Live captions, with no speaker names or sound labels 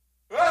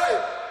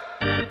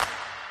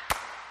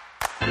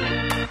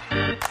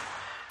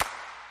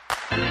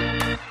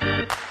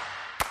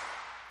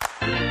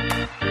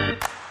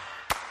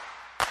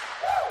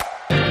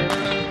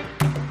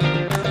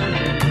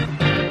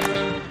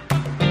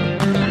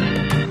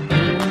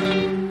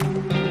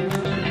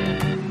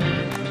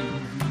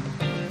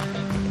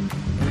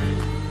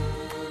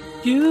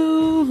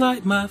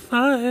light my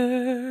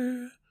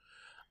fire.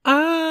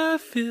 I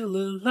feel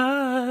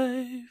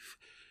alive.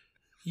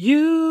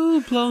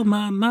 You blow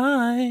my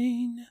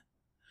mind.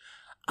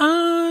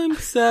 I'm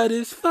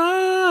satisfied.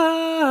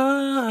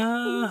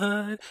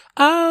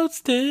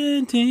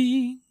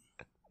 Outstanding.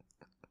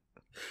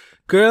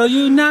 Girl,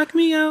 you knock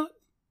me out.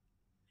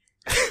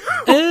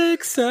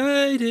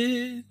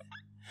 Excited.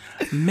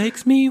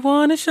 Makes me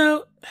want to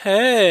shout.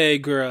 Hey,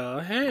 girl.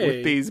 Hey.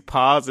 With these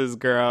pauses,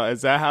 girl.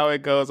 Is that how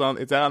it goes on?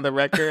 Is that on the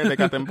record? They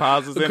got them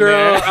pauses in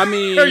girl, there? I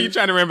mean. Or are you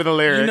trying to remember the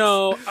lyrics? You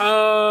know,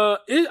 I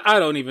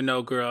don't even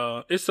know,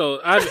 girl. It's so,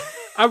 I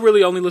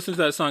really only listened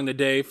to that song the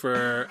day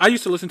for, I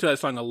used to listen to that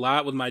song a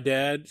lot with my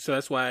dad, so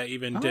that's why I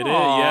even did it.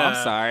 Yeah.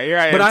 I'm sorry. You're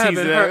right. But I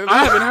haven't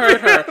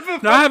heard her.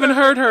 No, I haven't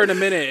heard her in a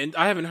minute.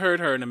 I haven't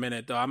heard her in a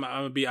minute, though. I'm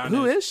going to be honest.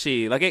 Who is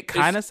she? Like, it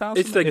kind of sounds...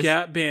 It's the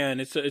Gap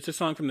Band. It's a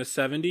song from the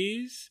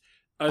 70s.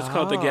 It's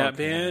called the Gap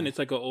Band. It's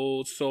like an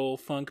old soul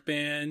funk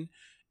band.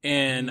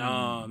 And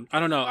I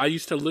don't know. I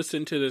used to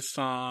listen to this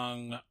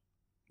song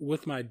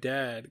with my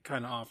dad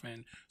kind of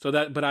often.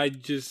 But I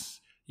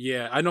just,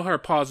 yeah, I know her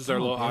pauses are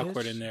a little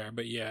awkward in there,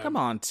 but yeah. Come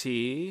on,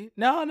 T.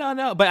 No.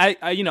 But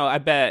I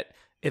bet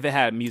if it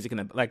had music in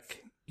it,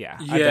 like, yeah.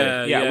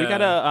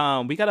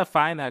 We gotta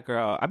find that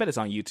girl. I bet it's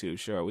on YouTube.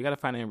 Sure, we gotta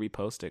find it and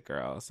repost it,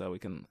 girl, so we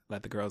can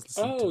let the girls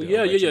listen. Oh, to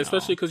the original.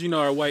 Especially because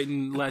our white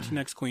and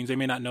Latinx queens, they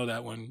may not know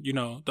that one.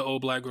 The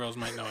old black girls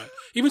might know it.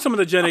 Even some of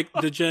the Gen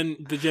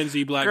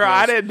Z black girls.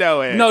 I didn't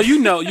know it. No, you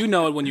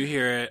know it when you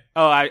hear it.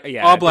 Oh,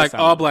 all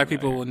black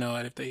people will know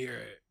it if they hear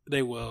it.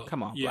 They will.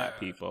 Come on, black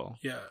people.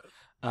 Yeah.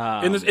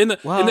 In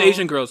the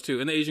Asian girls too.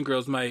 And the Asian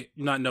girls might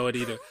not know it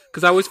either.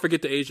 Because I always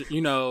forget the Asian,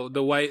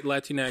 the white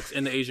Latinx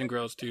and the Asian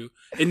girls too.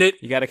 And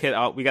we gotta hit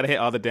all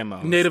the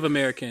demos. Native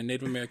American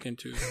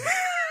too.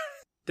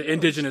 The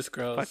indigenous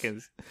girls.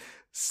 Fucking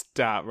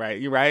stop,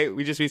 right? You're right.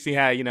 We just recently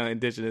had,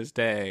 Indigenous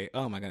Day.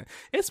 Oh my God.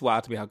 It's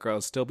wild to me how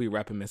girls still be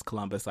repping Miss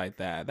Columbus like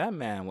that. That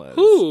man was...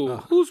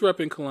 Who's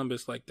repping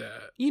Columbus like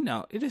that?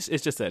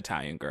 It's just the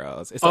Italian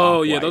girls. It's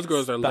those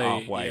girls are late.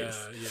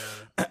 Off-whites.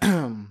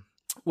 Yeah.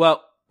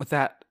 Well, with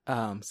that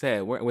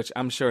said, which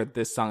I'm sure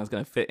this song is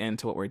going to fit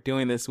into what we're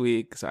doing this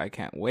week, so I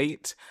can't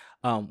wait.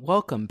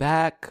 Welcome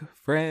back,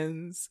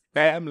 friends,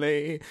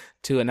 family,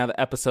 to another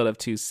episode of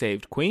Two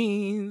Saved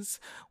Queens,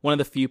 one of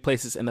the few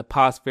places in the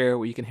podsphere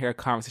where you can hear a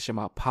conversation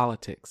about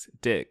politics,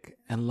 dick,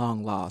 and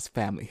long-lost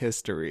family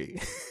history.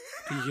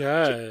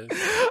 Yes.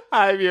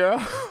 I'm your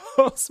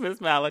host, Miss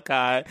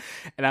Malachi,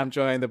 and I'm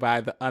joined by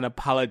the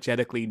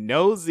unapologetically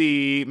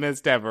nosy Miss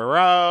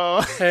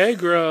Devereaux. Hey,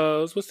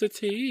 girls, what's the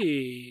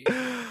tea?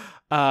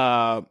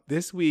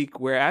 This week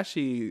we're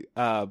actually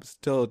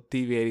still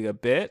deviating a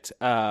bit.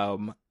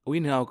 We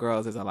know,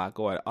 girls, there's a lot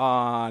going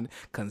on.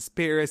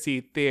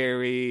 Conspiracy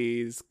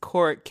theories,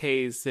 court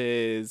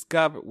cases,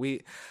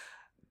 Miss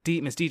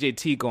DJ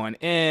T going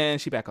in.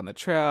 She back on the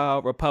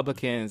trail.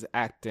 Republicans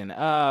acting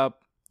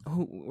up.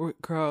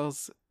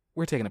 Girls,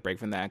 we're taking a break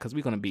from that because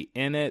we're going to be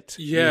in it.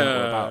 Yeah.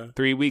 We're about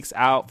 3 weeks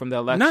out from the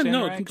election.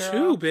 Right,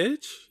 2,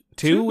 bitch.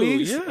 2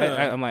 weeks?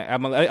 Yeah.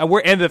 We're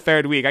in the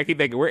third week. I keep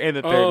thinking we're in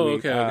the third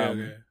week.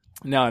 Okay.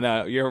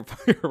 No, you're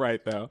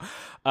right though.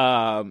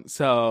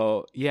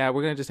 So yeah,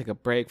 we're gonna just take a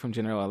break from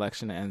general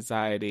election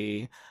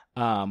anxiety.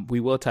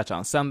 We will touch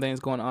on some things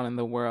going on in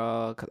the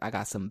world because I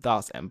got some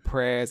thoughts and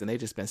prayers, and they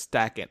just been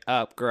stacking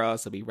up,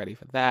 girls. So be ready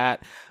for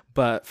that.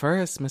 But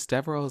first, Miss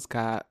Devereaux's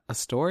got a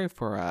story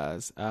for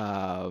us.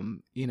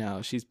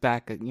 She's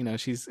back.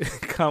 She's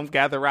come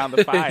gather around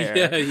the fire.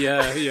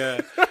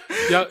 Yeah.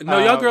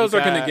 Y'all girls are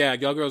gonna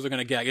gag. Y'all girls are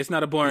gonna gag. It's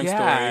not a boring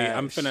story.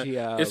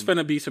 It's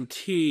gonna be some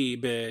tea,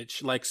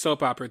 bitch, like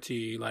soap opera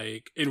tea,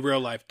 like in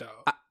real life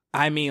though.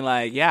 I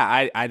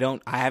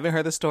haven't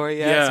heard the story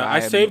yet. Yeah, so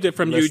I saved it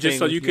from you just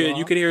so you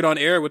could hear it on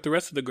air with the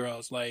rest of the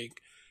girls. Like,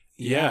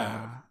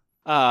 yeah.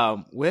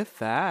 With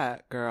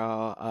that,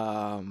 girl,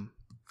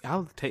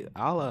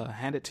 I'll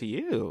hand it to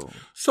you.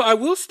 So I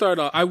will start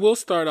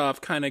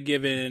off kind of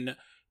giving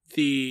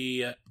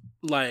the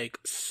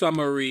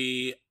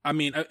summary. I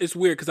mean, it's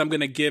weird because I'm going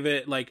to give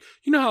it how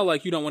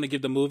you don't want to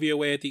give the movie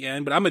away at the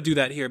end, but I'm going to do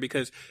that here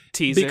because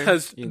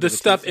the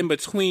stuff in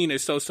between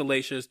is so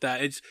salacious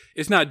that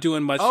it's not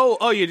doing much.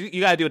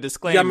 You got to do a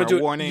disclaimer,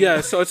 warning.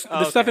 Yeah, so it's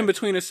the stuff in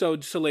between is so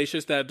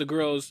salacious that the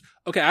girls,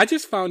 I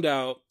just found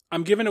out,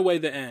 I'm giving away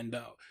the end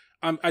though.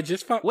 I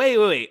just found.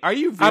 Wait. Are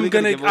you really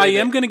I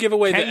am gonna give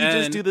away the end. Can't you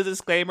just do the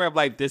disclaimer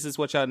of this is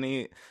what y'all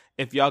need?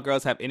 If y'all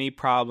girls have any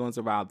problems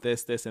around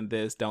this, and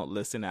this, don't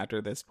listen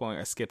after this point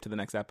or skip to the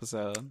next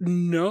episode.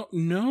 No.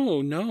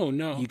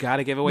 You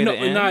gotta give away the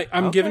end.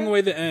 I'm giving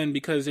away the end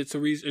because it's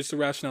a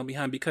rationale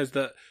behind because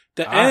the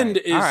end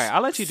is all right.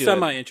 I'll let you do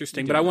semi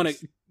interesting, but I want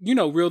to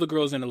reel the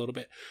girls in a little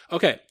bit.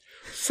 Okay,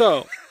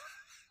 so.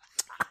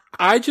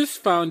 I just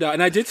found out,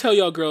 and I did tell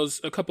y'all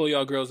girls, a couple of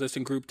y'all girls this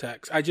in group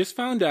text. I just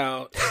found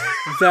out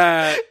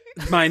that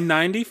my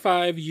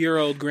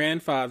 95-year-old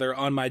grandfather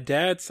on my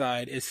dad's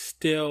side is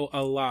still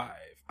alive.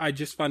 I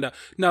just found out.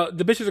 Now,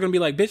 the bitches are going to be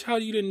like, bitch, how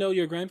you didn't know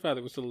your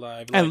grandfather was still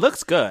alive? And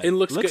looks good. It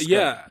looks good,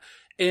 yeah.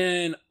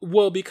 And,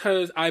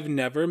 because I've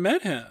never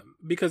met him.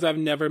 because I've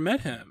never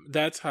met him.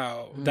 That's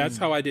how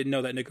I didn't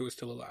know that nigga was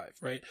still alive,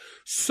 right?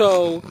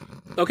 So,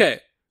 okay.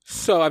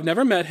 So I've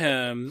never met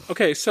him.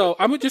 Okay, so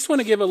I would just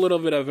want to give a little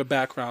bit of a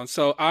background.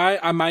 So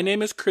my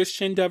name is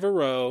Christian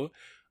Devereaux.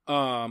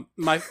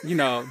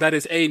 That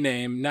is a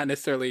name, not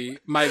necessarily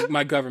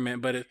my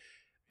government, but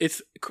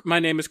it's my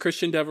name is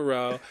Christian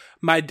Devereaux.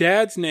 My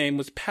dad's name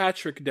was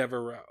Patrick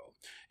Devereaux.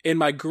 And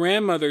my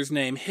grandmother's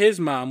name, his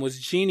mom, was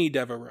Jeannie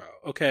Devereaux.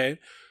 Okay.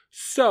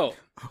 So,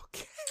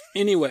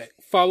 anyway,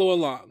 follow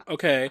along.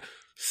 Okay.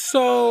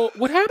 So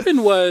what happened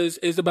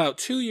is about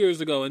 2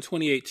 years ago in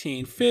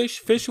 2018,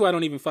 Fish, who I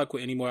don't even fuck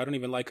with anymore. I don't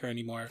even like her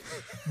anymore.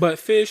 But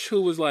Fish,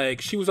 who was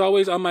like, she was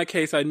always on my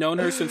case. I'd known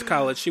her since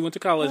college. She went to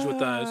college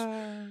with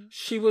us.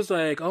 She was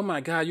like, oh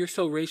my God, you're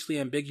so racially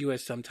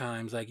ambiguous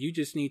sometimes. Like, you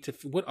just need to,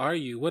 what are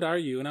you? What are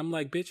you? And I'm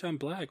like, bitch, I'm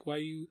black. Why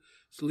you?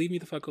 So leave me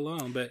the fuck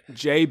alone. But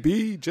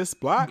JB, just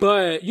black.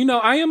 But,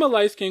 I am a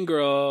light-skinned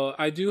girl.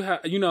 I do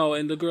have,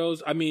 and the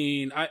girls, I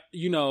mean,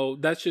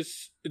 that's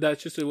just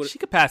what she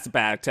could pass the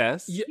bag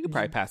test. Yeah, you could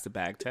probably pass the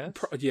bag test.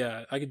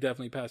 Yeah, I could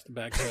definitely pass the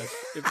bag test.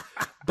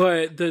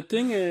 But the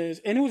thing is,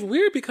 and it was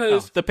weird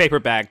because the paper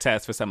bag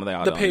test, for some of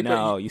y'all don't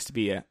know, used to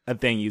be a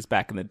thing used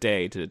back in the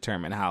day to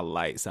determine how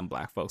light some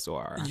black folks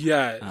are.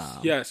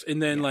 Yes.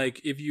 And then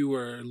like if you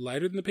were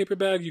lighter than the paper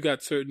bag, you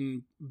got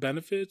certain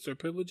benefits or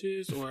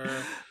privileges, or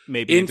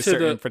maybe into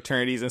certain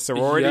fraternities and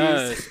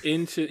sororities.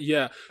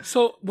 Yes,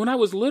 So when I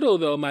was little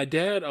though, my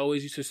dad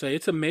always used to say,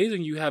 it's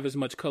amazing you have as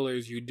much color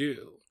as you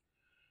do.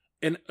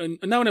 And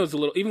now when I was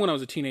even when I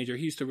was a teenager,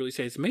 he used to really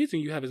say, it's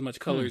amazing you have as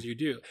much color as you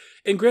do.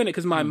 And granted,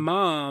 because my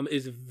mom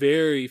is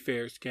very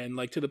fair skinned,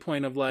 like to the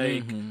point of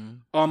like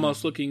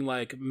almost looking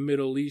like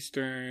Middle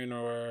Eastern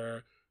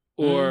or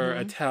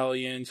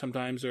Italian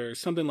sometimes or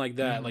something like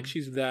that. Like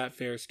she's that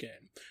fair skinned.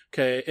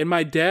 Okay. And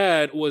my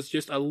dad was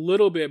just a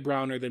little bit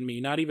browner than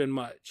me, not even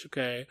much.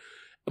 Okay.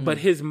 But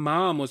his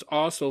mom was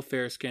also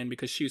fair skinned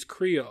because she's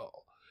Creole.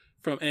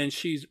 And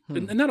she's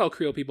and not all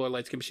Creole people are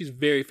light skinned, but she's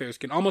very fair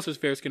skinned, almost as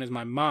fair skinned as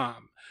my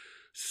mom.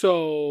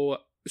 So,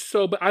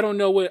 but I don't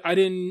know what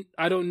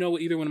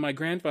either one of my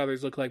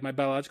grandfathers look like, my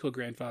biological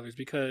grandfathers,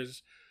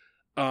 because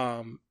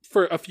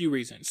for a few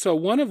reasons. So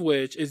one of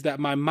which is that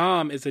my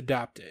mom is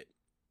adopted.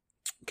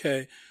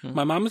 Okay,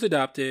 my mom is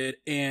adopted,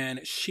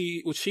 and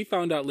what she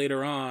found out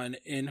later on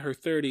in her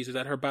 30s is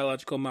that her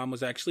biological mom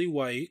was actually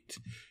white,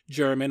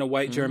 German, a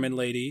white German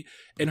lady,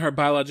 and her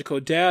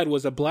biological dad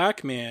was a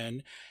black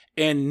man.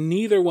 And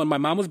neither one, my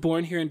mom was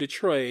born here in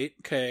Detroit,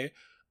 okay?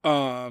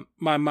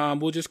 My mom,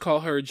 we'll just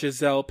call her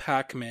Giselle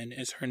Packman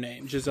is her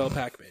name, Giselle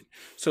Packman.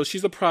 So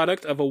she's a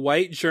product of a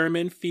white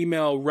German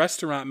female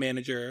restaurant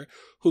manager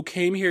who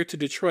came here to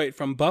Detroit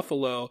from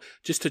Buffalo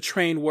just to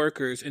train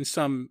workers in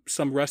some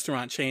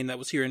restaurant chain that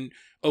was here and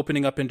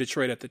opening up in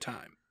Detroit at the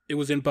time. It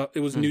was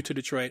new to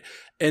Detroit.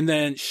 And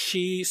then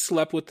she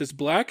slept with this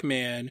black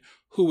man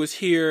who was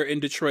here in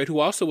Detroit, who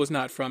also was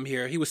not from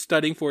here. He was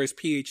studying for his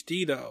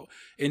PhD, though,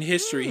 in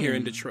history here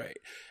in Detroit.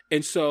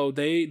 And so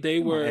they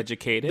were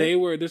educated. They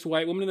were this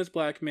white woman and this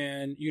black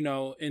man,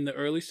 in the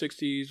early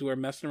 60s were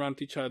messing around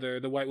with each other.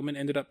 The white woman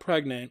ended up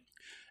pregnant,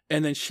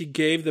 and then she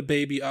gave the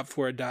baby up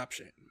for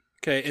adoption.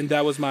 Okay, and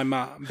that was my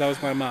mom.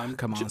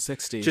 Come on,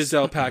 60s.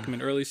 Giselle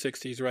Packman, early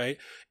 60s, right?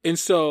 And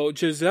so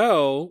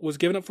Giselle was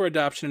given up for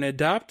adoption and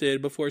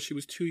adopted before she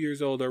was 2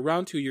 years old, or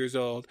around 2 years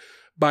old,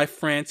 by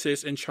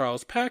Francis and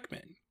Charles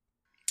Packman.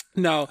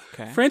 Now,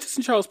 Francis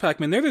and Charles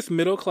Packman, they're this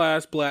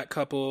middle-class black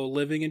couple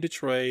living in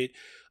Detroit.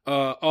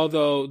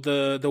 Although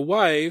the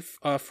wife,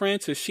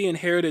 Frances, she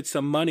inherited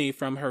some money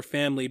from her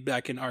family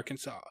back in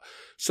Arkansas.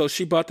 So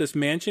she bought this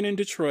mansion in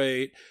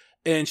Detroit,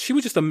 and she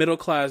was just a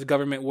middle-class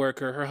government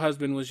worker. Her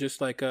husband was just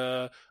like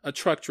a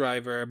truck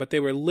driver, but they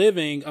were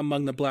living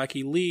among the black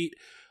elite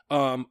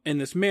in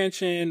this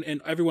mansion,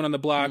 and everyone on the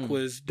block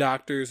was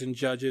doctors and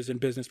judges and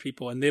business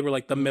people, and they were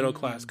like the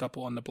middle-class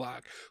couple on the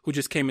block who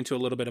just came into a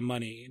little bit of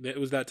money. It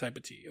was that type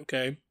of tea,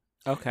 okay?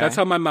 That's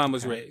how my mom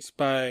was raised,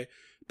 by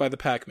the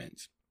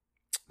Packmans.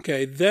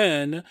 Okay,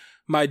 then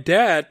my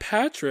dad,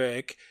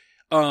 Patrick,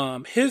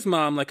 his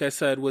mom, like I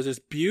said, was this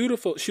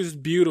beautiful, she was a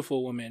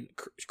beautiful woman,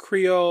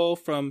 Creole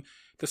from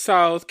the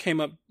South,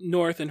 came up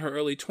north in her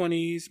early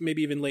 20s,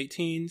 maybe even late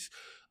teens.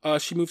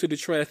 She moved to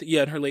Detroit,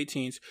 in her late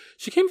teens.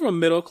 She came from a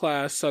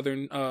middle-class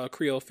Southern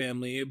Creole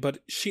family, but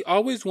she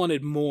always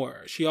wanted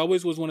more. She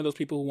always was one of those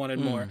people who wanted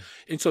more.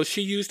 And so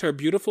she used her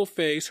beautiful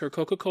face, her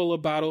Coca-Cola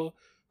bottle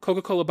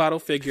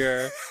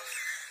figure,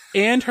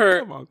 and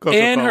her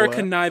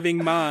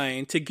conniving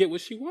mind to get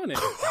what she wanted.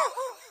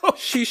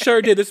 She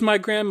sure did. This is my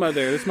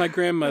grandmother.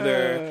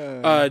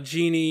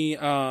 Jeannie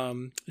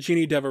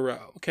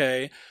Devereaux.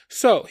 Okay.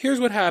 So here's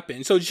what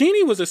happened. So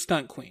Jeannie was a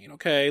stunt queen.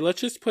 Okay. Let's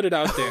just put it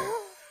out there.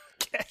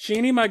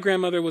 Jeannie, my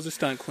grandmother, was a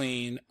stunt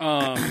queen.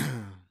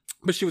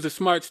 But she was a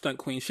smart stunt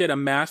queen. She had a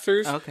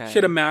master's. Okay. She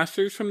had a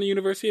master's from the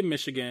University of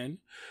Michigan.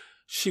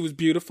 She was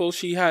beautiful.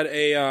 She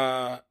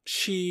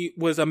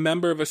was a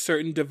member of a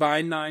certain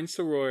Divine Nine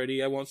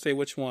sorority. I won't say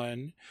which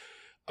one.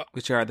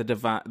 Which are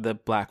the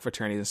black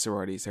fraternities and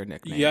sororities, their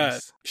nicknames.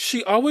 Yes.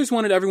 She always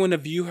wanted everyone to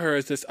view her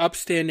as this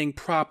upstanding,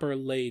 proper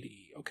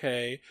lady,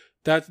 okay?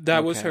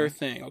 That was her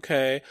thing,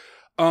 okay?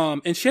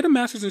 And she had a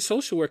master's in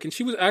social work, and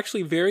she was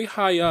actually very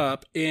high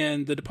up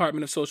in the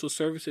Department of Social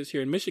Services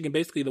here in Michigan,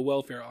 basically the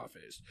welfare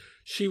office.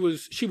 She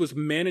was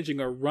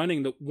managing or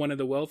running one of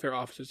the welfare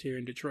offices here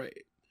in Detroit.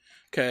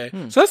 Okay.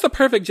 So that's the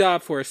perfect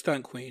job for a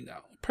stunt queen,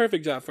 though.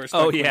 Perfect job for a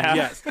stunt queen. Yeah.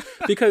 Yes.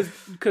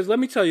 Because let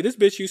me tell you, this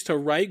bitch used to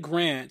write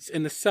grants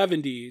in the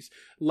 70s,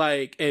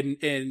 like,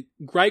 and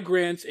write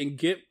grants and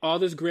get all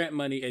this grant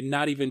money and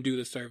not even do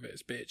the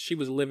service, bitch. She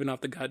was living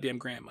off the goddamn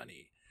grant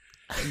money.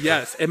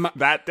 Yes. And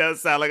that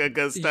does sound like a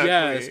good stunt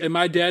yes. queen. And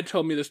my dad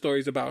told me the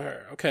stories about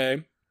her.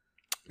 Okay.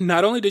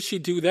 Not only did she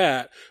do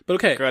that, but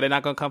okay. Girl, they're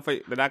not going to come for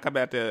you. They're not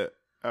coming after.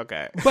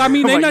 Okay. But I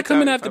mean, they're not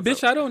coming after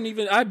bitch.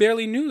 I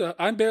barely knew her.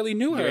 I barely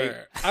knew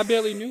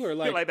her.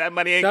 Like that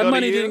money ain't that go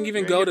money to you? didn't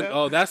even go to.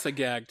 Oh, that's a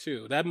gag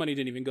too. That money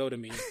didn't even go to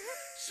me.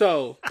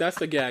 So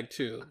that's a gag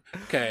too.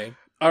 Okay.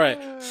 All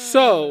right.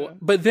 So,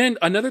 but then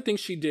another thing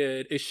she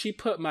did is she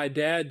put my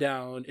dad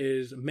down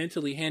as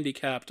mentally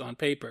handicapped on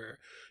paper.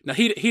 Now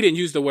he didn't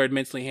use the word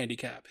mentally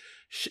handicapped.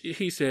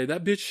 He said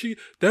that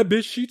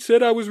bitch. She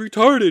said I was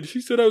retarded. She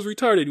said I was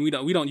retarded. We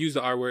don't use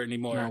the R word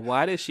anymore. Now,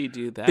 why did she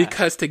do that?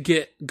 Because to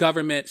get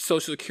government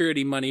Social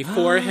Security money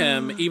for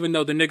him, even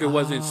though the nigga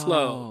wasn't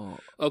slow.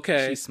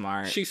 Okay, she's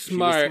smart. She's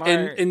smart.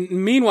 And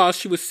meanwhile,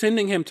 she was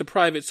sending him to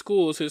private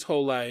schools his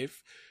whole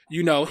life.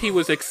 You know, he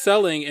was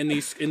excelling in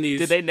these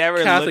Did they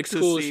never Catholic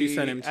look schools to she see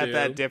sent him to. At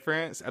that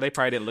difference? They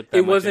probably didn't look that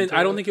it much wasn't. into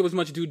I don't it. think it was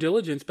much due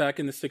diligence back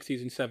in the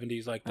 60s and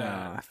 70s like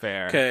that.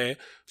 Fair. Okay.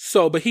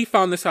 So, but he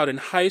found this out in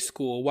high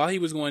school while he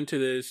was going to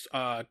this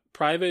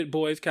private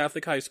boys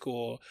Catholic high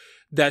school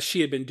that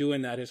she had been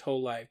doing that his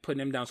whole life, putting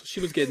him down. So she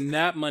was getting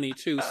that money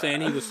too, saying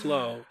he was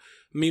slow.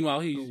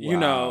 Meanwhile, you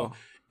know,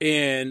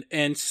 and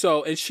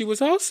she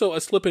was also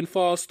a slip and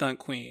fall stunt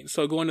queen.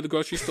 So going to the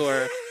grocery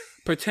store,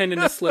 pretending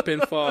to slip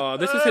and fall.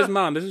 This is his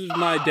mom. This is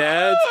my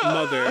dad's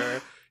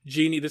mother,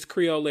 Jeannie, this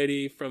Creole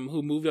lady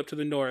who moved up to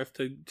the north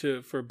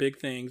for big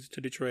things to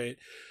Detroit.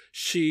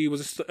 She would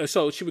go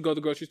to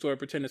the grocery store,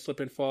 pretend to slip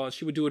and fall.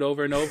 She would do it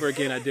over and over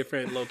again at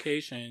different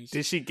locations.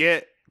 Did she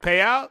get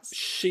payouts?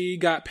 She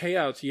got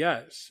payouts.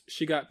 Yes,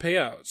 she got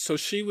payouts. So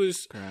she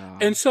was, Girl.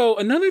 And so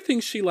another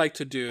thing she liked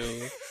to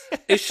do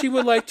is she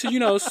would like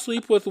to,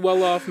 sleep with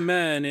well-off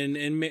men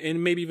and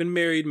maybe even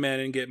married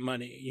men and get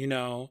money,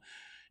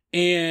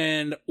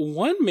 And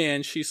one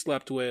man she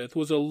slept with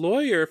was a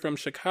lawyer from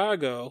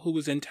Chicago who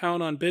was in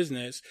town on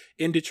business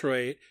in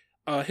Detroit.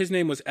 His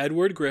name was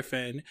Edward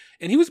Griffin,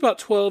 and he was about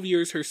 12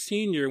 years her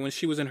senior when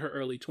she was in her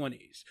early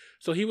 20s.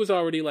 So he was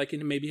already like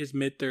in maybe his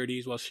mid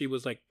 30s while she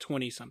was like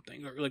 20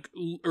 something or like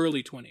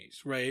early 20s,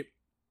 right?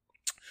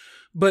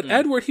 But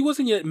Edward, he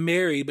wasn't yet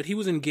married, but he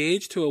was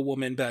engaged to a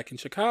woman back in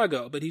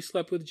Chicago. But he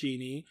slept with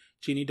Jeannie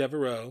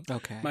Devereaux,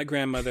 my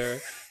grandmother.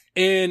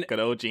 And good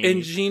old Jeannie.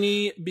 And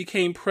Jeannie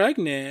became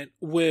pregnant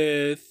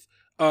with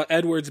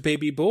Edward's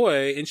baby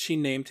boy, and she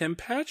named him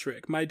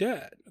Patrick, my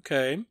dad.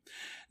 Okay.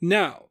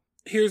 Now,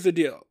 here's the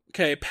deal.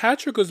 Okay.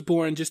 Patrick was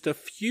born just a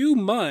few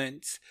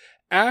months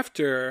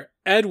after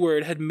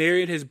Edward had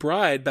married his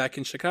bride back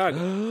in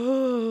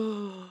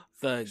Chicago.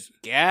 The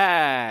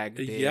gag,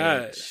 bitch.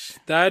 Yes.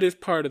 That is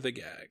part of the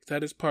gag.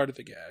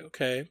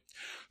 Okay.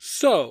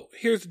 So,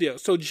 here's the deal.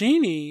 So,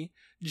 Jeannie,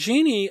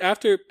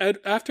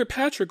 after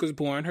Patrick was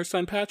born, her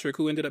son Patrick,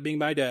 who ended up being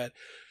my dad,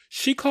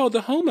 she called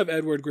the home of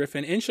Edward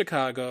Griffin in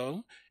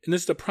Chicago, and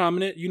this is a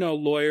prominent,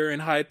 lawyer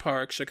in Hyde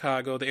Park,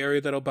 Chicago, the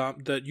area that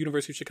the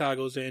University of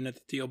Chicago is in, that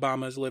the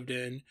Obamas lived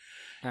in.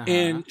 Uh-huh.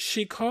 And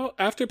she called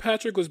after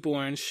Patrick was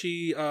born.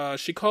 She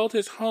called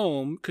his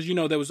home because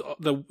there was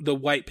the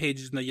white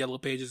pages and the yellow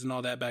pages and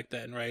all that back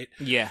then, right?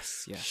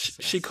 Yes.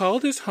 She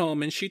called his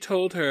home and she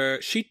told her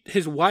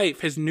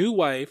his new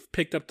wife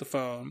picked up the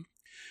phone.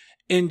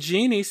 And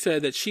Jeannie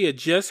said that she had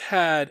just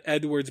had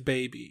Edward's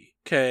baby.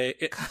 Okay.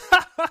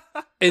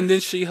 And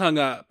then she hung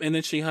up.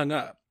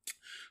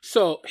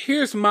 So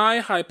here's my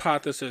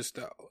hypothesis,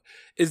 though,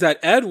 is that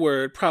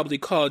Edward probably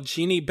called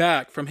Jeannie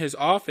back from his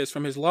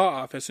law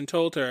office, and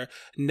told her,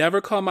 never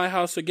call my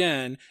house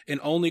again and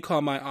only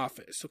call my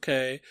office.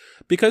 Okay.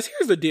 Because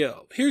here's the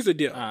deal.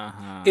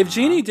 Uh-huh. If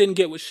Jeannie didn't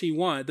get what she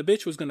wanted, the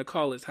bitch was going to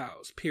call his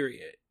house,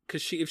 period.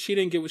 Because if she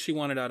didn't get what she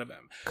wanted out of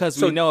him.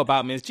 Because we know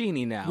about Miss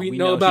Jeannie now. We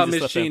know about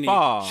Miss Jeannie.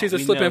 She's a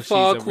slip and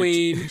fall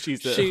queen.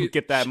 She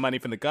get that money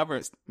from the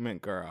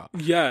government, girl.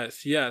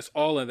 Yes.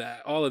 All of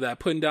that.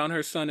 Putting down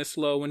her son is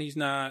slow when he's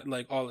not,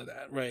 like all of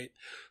that, right?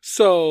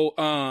 So,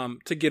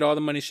 to get all the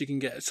money she can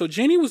get. So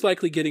Jeannie was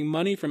likely getting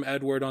money from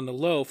Edward on the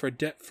low for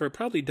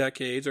probably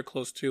decades or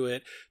close to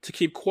it to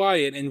keep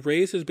quiet and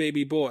raise his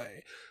baby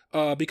boy.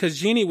 Because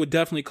Jeannie would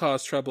definitely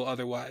cause trouble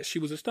otherwise. She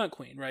was a stunt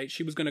queen, right?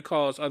 She was going to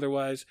cause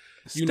otherwise,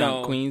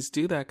 Stunt queens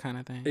do that kind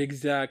of thing.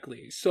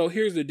 Exactly. So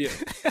here's the deal.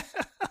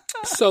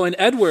 So in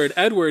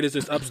Edward is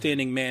this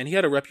upstanding man. He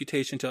had a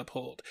reputation to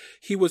uphold.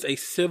 He was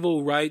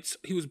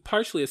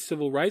partially a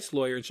civil rights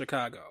lawyer in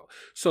Chicago.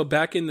 So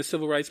back in the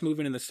civil rights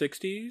movement in the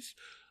 60s,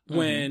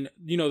 when,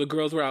 the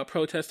girls were out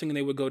protesting and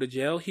they would go to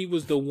jail, he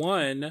was the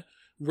one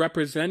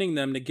representing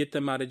them to get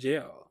them out of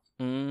jail.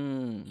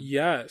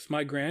 Yes,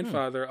 my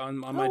grandfather on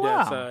my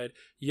dad's side.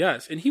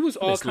 Yes, and he was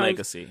all kinds.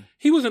 Legacy.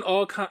 He was an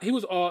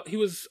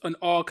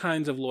all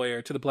kinds of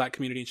lawyer to the black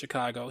community in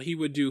Chicago. He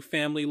would do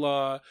family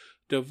law,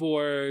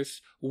 divorce,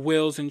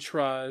 wills and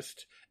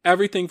trust,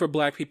 everything for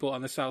black people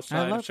on the south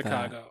side of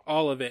Chicago.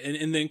 All of it,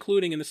 and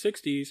including in the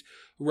 60s,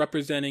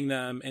 representing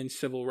them in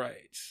civil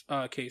rights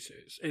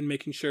cases and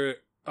making sure.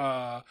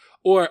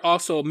 Or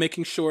also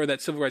making sure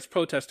that civil rights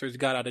protesters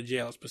got out of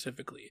jail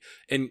specifically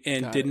and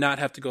did not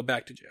have to go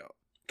back to jail.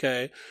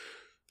 Okay.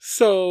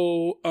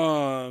 So,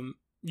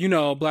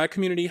 Black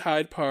community,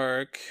 Hyde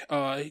Park,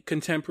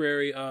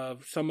 contemporary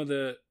of some of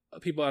the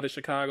people out of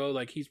Chicago,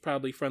 like he's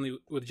probably friendly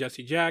with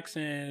Jesse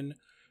Jackson.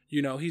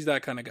 He's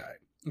that kind of guy.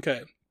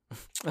 Okay.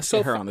 Let's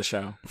get her on the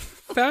show.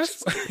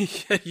 Fast.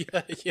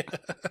 yeah.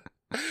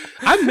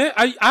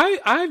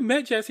 I've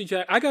met Jesse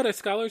Jackson. I got a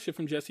scholarship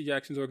from Jesse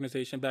Jackson's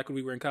organization back when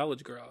we were in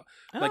college, girl.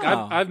 Like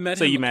I've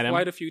met him. You met him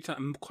quite a few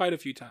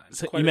times.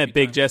 So you met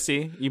Big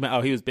Jesse. You met.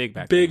 Oh, he was big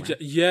back then.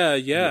 Right?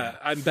 Yeah.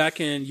 I'm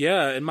back in.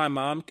 Yeah, and my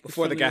mom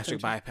before the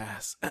gastric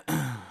bypass.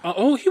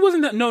 He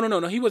wasn't that.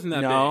 No. He wasn't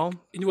that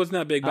big. He wasn't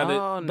that big.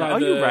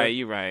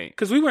 You're right.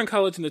 Because we were in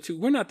college in the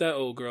we're not that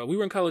old, girl. We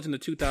were in college in the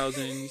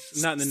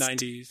 2000s, not in the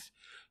 90s.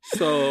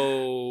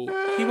 So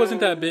he wasn't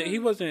that big. He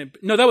wasn't.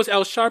 No, that was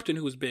Al Sharpton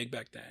who was big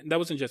back then. That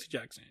wasn't Jesse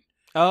Jackson.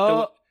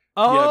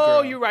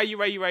 You're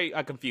right.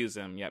 I confused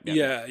him. Yep.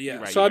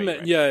 Yeah. So I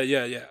met.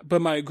 Yeah.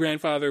 But my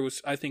grandfather was,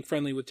 I think,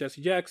 friendly with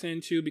Jesse Jackson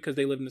too because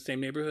they lived in the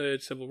same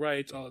neighborhood, civil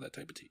rights, all of that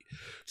type of tea.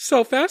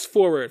 So fast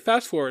forward.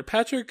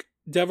 Patrick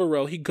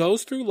Devereaux, he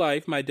goes through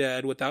life, my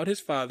dad, without his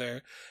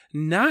father,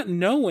 not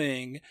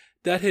knowing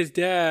that his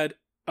dad.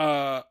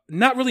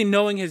 Not really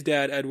knowing his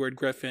dad, Edward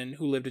Griffin,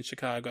 who lived in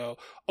Chicago,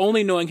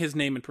 only knowing his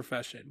name and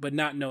profession, but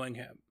not knowing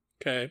him.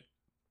 Okay.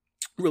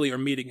 Really, or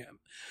meeting him.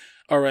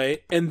 All right.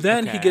 And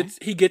then he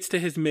gets to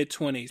his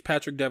mid-20s,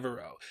 Patrick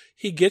Devereaux.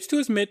 He gets to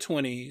his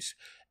mid-20s,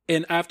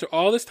 and after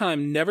all this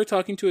time never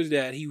talking to his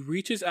dad, he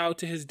reaches out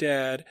to his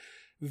dad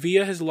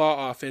via his law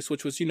office,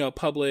 which was,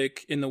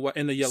 public in the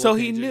yellow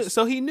pages.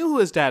 He knew who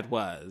his dad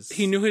was.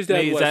 He knew his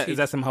dad was. Is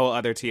that some whole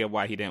other tea of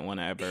why he didn't want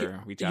to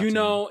ever reach out to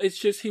him? It's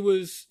just he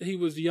was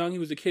young, he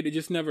was a kid. It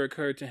just never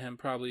occurred to him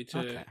probably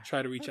to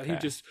try to reach out.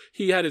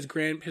 He had his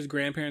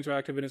grandparents were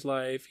active in his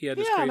life. He had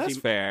this crazy, that's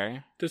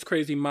fair. This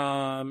crazy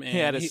mom. And he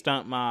had a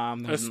stunt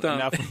mom.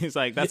 Enough. He's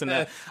like, that's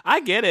enough.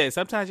 I get it.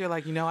 Sometimes you're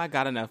like, I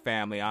got enough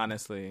family,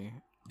 honestly.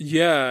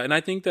 Yeah, and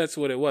I think that's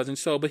what it was. And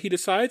so, but he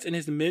decides in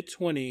his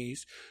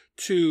mid-20s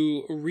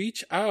to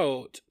reach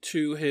out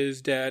to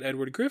his dad,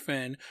 Edward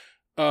Griffin,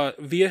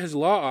 via his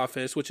law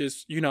office, which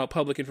is,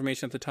 public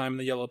information at the time in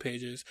the yellow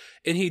pages.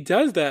 And he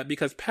does that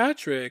because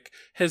Patrick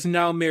has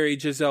now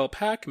married Giselle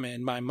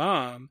Packman, my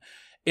mom,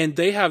 and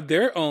they have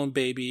their own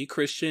baby,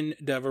 Christian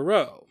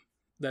Devereaux.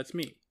 That's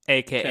me.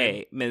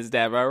 AKA Ms.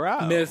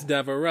 Devereaux. Ms.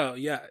 Devereaux,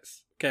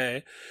 yes.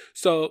 Okay.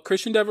 So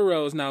Christian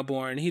Devereaux is now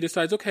born. He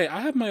decides, okay, I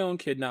have my own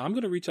kid now. I'm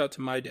going to reach out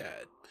to my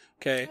dad.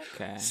 Okay.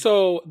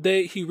 So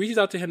he reaches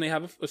out to him. They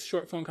have a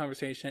short phone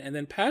conversation, and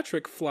then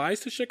Patrick flies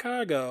to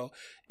Chicago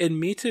and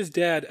meets his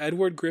dad,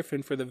 Edward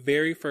Griffin, for the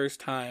very first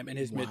time in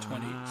his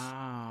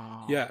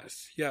mid-20s.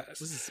 Yes.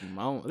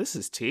 This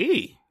is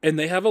tea. And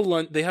they have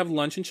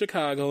lunch in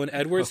Chicago, and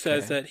Edward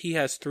says that he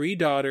has 3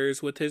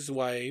 daughters with his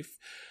wife.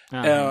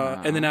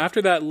 And then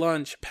after that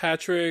lunch,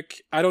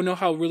 Patrick, I don't know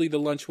how really the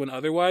lunch went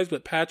otherwise,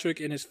 but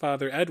Patrick and his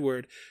father,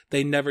 Edward,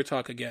 they never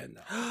talk again.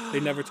 They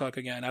never talk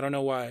again. I don't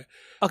know why.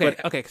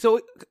 Okay. So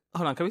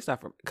hold on. Can we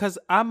stop? Because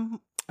I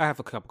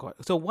have a couple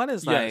questions. So one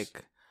is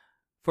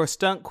for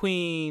Stunt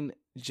Queen,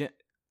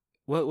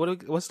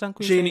 what's Stunt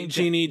Queen?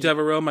 Jeannie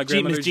Devereaux, my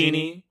grandmother Miss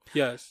Jeannie.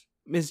 Yes.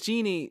 Miss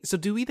Jeannie. So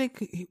do we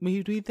think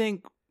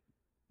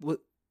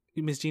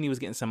Miss Jeannie was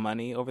getting some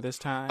money over this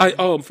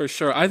time? For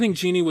sure. I think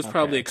Jeannie was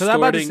probably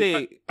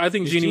extorting. I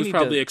think Jeannie was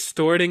probably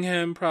extorting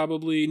him.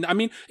 Probably. I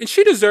mean, and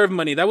she deserved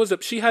money.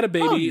 She had a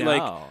baby.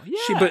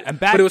 And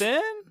back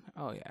then.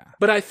 Oh yeah.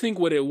 But I think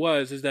what it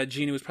was is that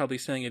Jeannie was probably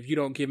saying, if you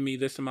don't give me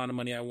this amount of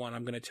money I want,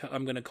 I'm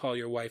gonna call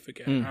your wife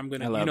again. I'm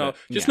gonna,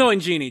 knowing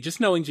Jeannie.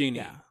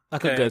 Yeah.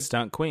 Like a good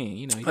stunt queen.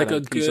 You like a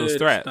good those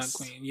threats.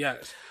 Stunt queen.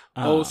 Yes.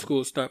 Old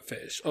school stunt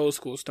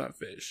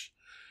fish.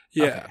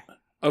 Yeah.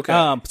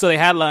 Okay. So they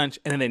had lunch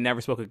and then they never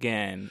spoke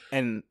again.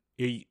 And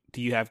do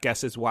you have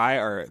guesses why,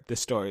 or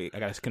this story? I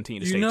gotta continue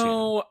to stay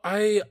tuned.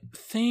 I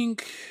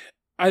think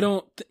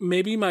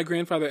maybe my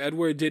grandfather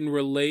Edward didn't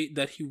relate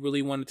that he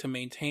really wanted to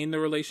maintain the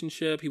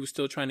relationship. He was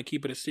still trying to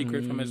keep it a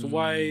secret from his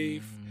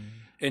wife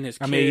and his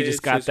kids. I mean, you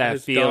just got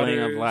that feeling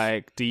daughters. of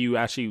like,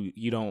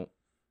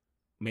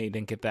 maybe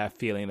didn't get that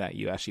feeling that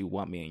you actually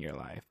want me in your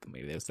life.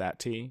 Maybe there's that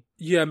tea.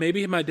 Yeah,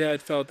 maybe my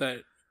dad felt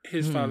that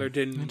his father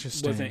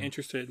wasn't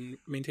interested in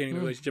maintaining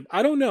the relationship.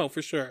 I don't know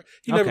for sure.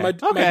 My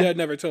dad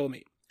never told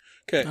me.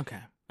 Okay. All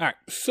right.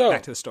 So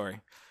back to the story.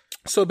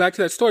 So back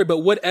to that story. But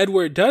what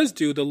Edward does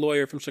do, the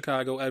lawyer from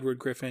Chicago, Edward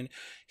Griffin,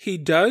 he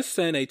does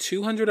send a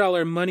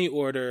 $200 money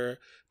order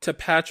to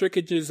Patrick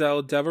and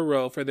Giselle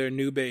Devereaux for their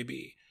new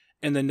baby,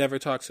 and then never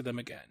talks to them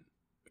again.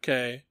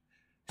 Okay.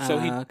 So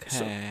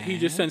he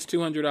just sends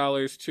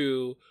 $200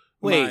 to.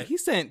 He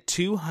sent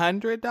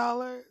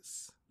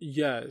 $200.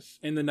 Yes,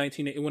 in the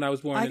 1980s, when I was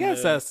born. I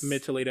guess that's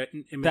mid to late.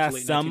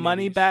 That's some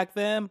money back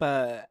then,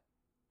 but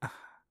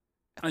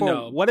I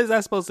know. What is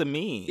that supposed to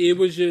mean? It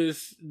was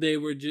just they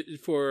were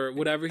just, for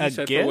whatever he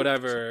said gift? for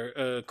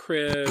whatever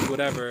crib,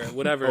 whatever.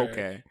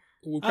 Okay.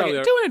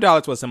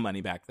 $200 was some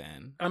money back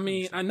then. I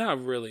mean,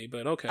 not really,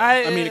 but okay.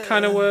 I mean, it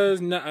kind of was.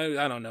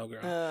 I don't know,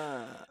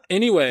 girl.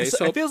 Anyway,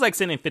 so it feels like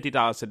sending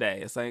 $50 today.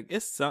 It's like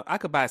I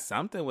could buy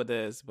something with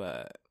this,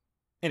 but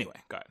anyway,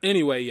 go ahead.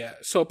 Anyway, yeah.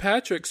 So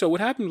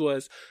what happened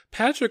was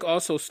Patrick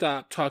also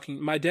stopped talking.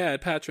 My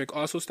dad, Patrick,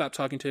 also stopped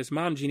talking to his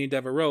mom, Jeannie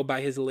Devereaux,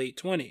 by his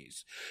late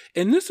 20s,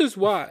 and this is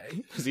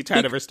why. Was he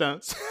tired of her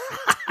stunts?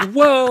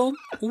 Well,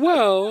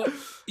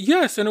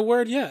 yes. In a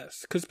word,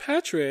 yes, because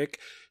Patrick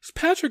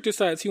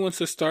decides he wants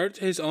to start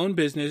his own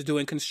business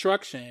doing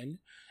construction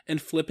and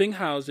flipping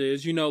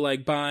houses,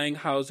 like buying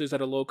houses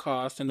at a low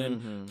cost and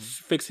then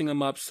fixing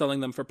them up, selling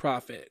them for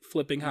profit,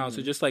 flipping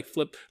houses, just like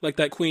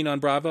that queen on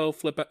Bravo,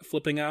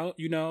 flipping out,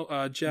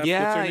 Jeff.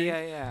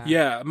 Yeah.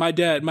 Yeah. My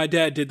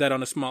dad did that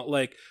on a small,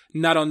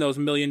 not on those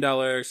 $1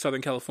 million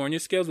Southern California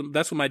scales.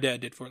 That's what my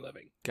dad did for a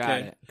living.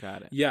 Got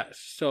it. Yes.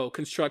 So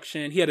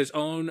construction, he had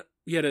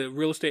a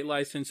real estate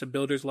license, a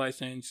builder's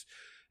license,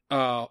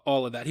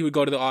 all of that. He would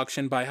go to the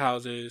auction, buy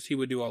houses. He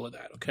would do all of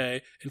that,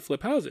 okay? And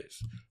flip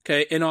houses,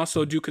 okay? And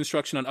also do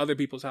construction on other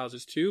people's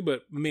houses too,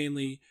 but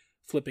mainly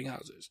flipping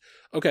houses.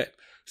 Okay.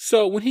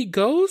 So when he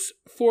goes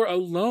for a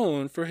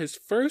loan for his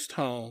first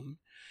home,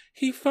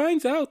 he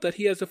finds out that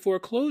he has a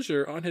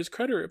foreclosure on his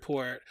credit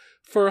report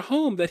for a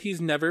home that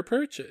he's never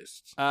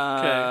purchased,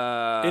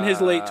 okay? In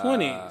his late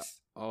 20s.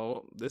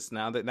 Oh, this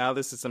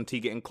is some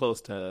tea getting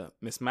close to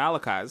Miss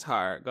Malachi's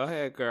heart. Go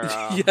ahead, girl.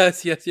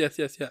 Yes.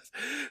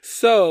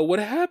 So what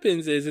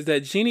happens is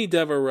that Jeannie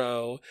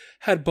Devereaux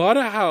had bought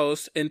a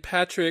house in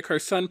her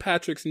son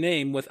Patrick's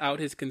name without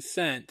his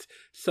consent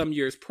some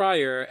years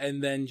prior,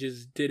 and then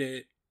just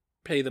didn't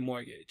pay the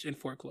mortgage and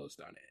foreclosed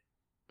on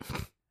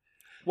it.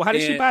 Well, how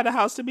did she buy the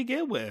house to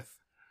begin with?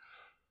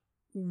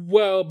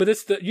 Well, but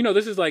it's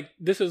this is like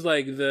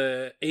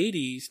the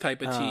 80s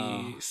type of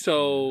tea.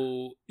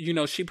 So,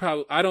 she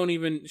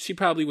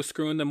probably was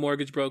screwing the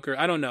mortgage broker.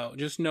 I don't know.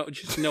 Just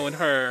knowing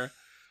her,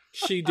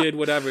 she did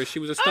whatever. She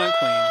was a stunt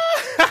queen.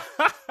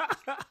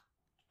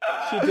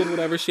 She did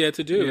whatever she had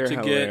to do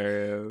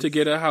to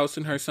get a house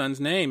in her son's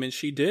name, and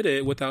she did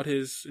it without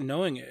his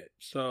knowing it.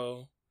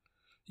 So,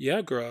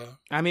 yeah, girl.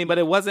 I mean, but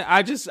it wasn't.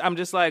 I'm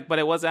just like, but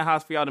it wasn't a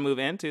house for y'all to move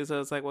into. So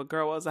it's like, well,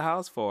 girl, what was the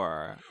house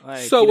for?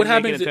 So what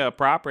happens into a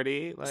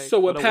property? So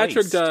what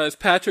Patrick does?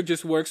 Patrick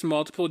just works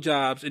multiple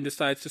jobs and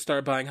decides to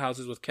start buying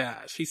houses with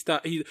cash.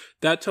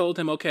 That told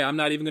him, okay, I'm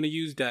not even going to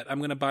use debt. I'm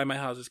going to buy my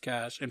houses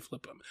cash and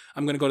flip them.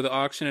 I'm going to go to the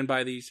auction and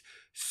buy these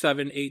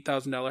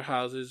 $7,000-$8,000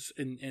 houses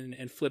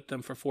and flip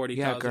them for $40,000,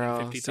 yeah, girl.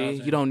 $50,000. See,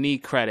 you don't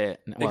need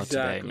credit. Well,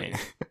 exactly. Today,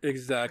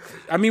 Exactly.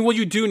 I mean, well,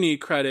 you do need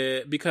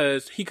credit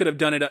because he could have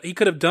done it. He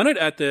could have done it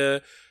at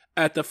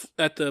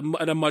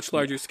a much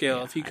larger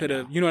scale if he could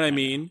have. You know what I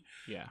mean?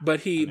 Yeah.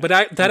 But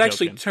that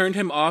actually turned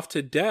him off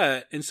to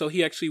debt, and so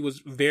he actually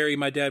was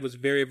my dad was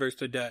very averse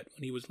to debt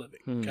when he was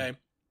living. Okay.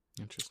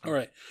 Interesting. All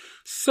right.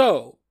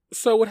 So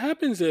what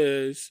happens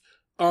is,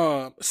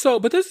 but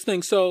this is the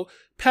thing. So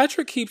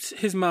Patrick keeps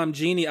his mom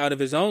Jeannie out of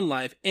his own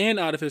life and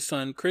out of his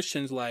son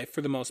Christian's life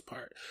for the most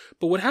part.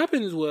 But what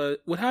happened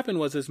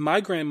was my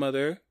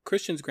grandmother,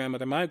 Christian's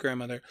grandmother, my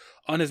grandmother,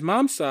 on his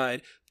mom's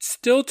side,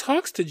 still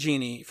talks to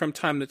Jeannie from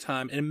time to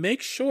time and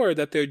makes sure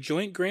that their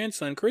joint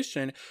grandson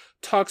Christian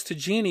talks to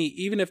Jeannie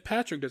even if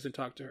Patrick doesn't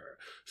talk to her.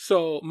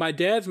 So my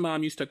dad's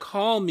mom used to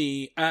call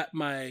me at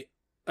my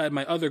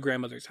other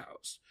grandmother's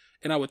house,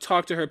 and I would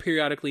talk to her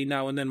periodically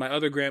now and then.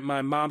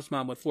 My mom's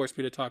mom would force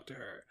me to talk to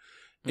her.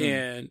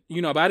 And,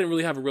 but I didn't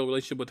really have a real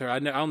relationship with her. I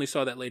only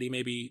saw that lady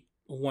maybe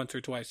once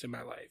or twice in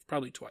my life,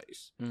 probably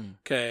twice.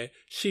 Okay.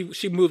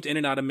 She moved in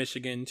and out of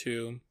Michigan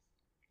too.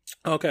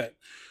 Okay.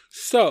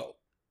 So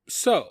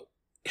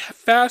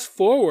fast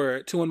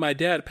forward to when my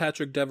dad,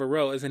 Patrick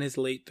Devereaux, is in his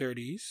late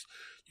 30s,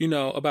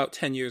 about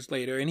 10 years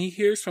later, and he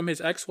hears from his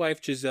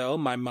ex-wife, Giselle,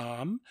 my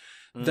mom,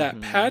 that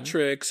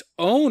Patrick's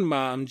own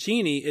mom,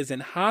 Jeannie, is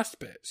in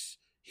hospice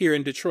here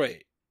in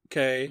Detroit.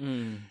 Okay.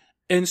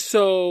 And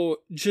so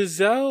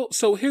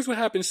so here's what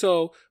happened.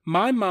 So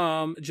my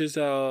mom,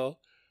 Giselle,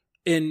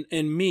 and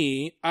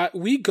me,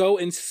 we go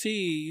and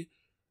see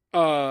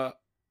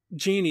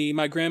Jeannie,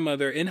 my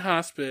grandmother, in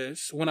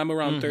hospice when I'm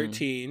around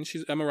 13.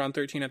 I'm around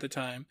 13 at the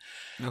time.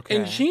 Okay.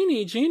 And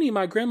Jeannie,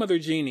 my grandmother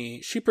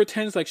Jeannie, she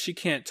pretends like she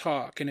can't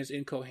talk and is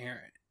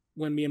incoherent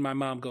when me and my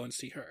mom go and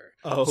see her.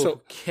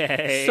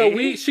 Okay.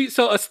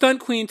 So a stunt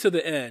queen to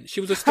the end.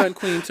 She was a stunt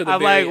queen to the I'm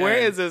very like, where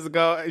end. is this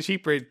going? She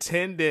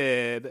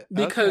pretended.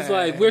 Because Okay.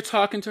 like we're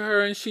talking to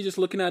her and she just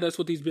looking at us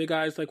with these big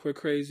eyes like we're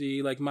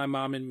crazy, like my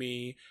mom and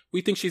me.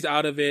 We think she's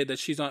out of it, that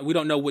she's on. We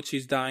don't know what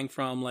she's dying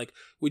from. Like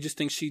we just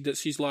think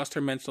she's lost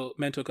her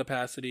mental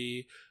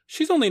capacity.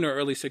 She's only in her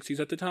early 60s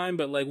at the time,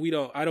 but like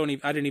I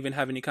didn't even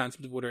have any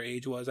concept of what her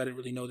age was. I didn't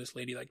really know this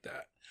lady like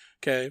that.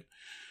 Okay.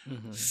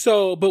 Mm-hmm.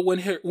 So, but when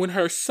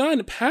her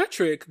son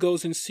Patrick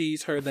goes and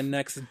sees her the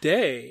next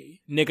day,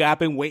 nigga, I've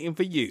been waiting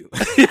for you.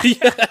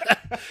 yeah,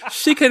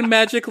 she can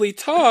magically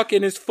talk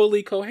and is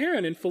fully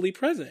coherent and fully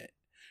present.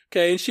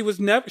 Okay, and she was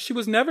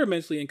never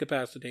mentally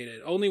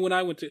incapacitated. Only when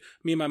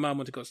me and my mom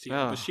went to go see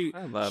her,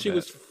 but she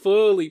was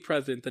fully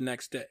present the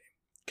next day.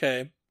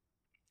 Okay.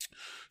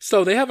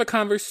 So they have a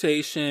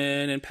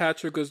conversation, and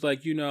Patrick was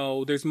like,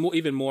 there's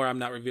even more I'm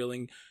not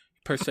revealing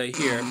per se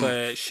here,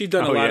 but she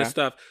done a lot of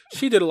stuff.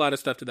 She did a lot of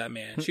stuff to that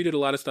man. She did a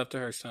lot of stuff to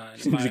her son.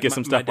 She needs to get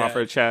some stuff off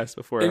her chest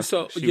before she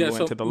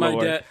went to the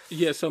Lord.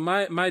 So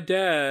my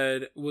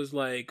dad was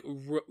like,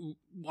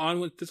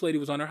 this lady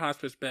was on her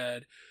hospice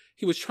bed.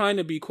 He was trying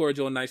to be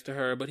cordial and nice to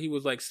her, but he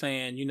was like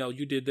saying,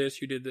 you did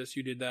this, you did this,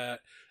 you did that.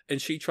 And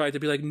she tried to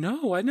be like,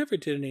 no, I never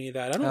did any of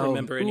that. I don't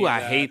remember any of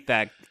that. I hate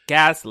that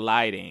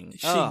gaslighting.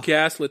 She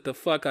gaslit the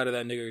fuck out of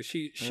that nigga.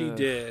 She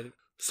did.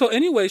 So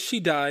anyway, she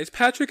dies.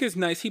 Patrick is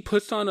nice. He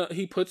puts on a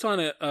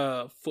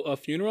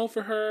funeral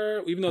for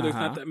her, even though there's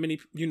not that many.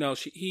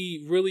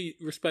 He really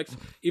respects,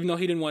 even though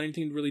he didn't want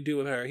anything to really do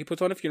with her. He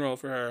puts on a funeral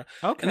for her.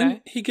 Okay. And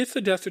then he gets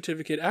the death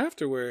certificate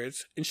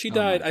afterwards, and she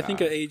died, I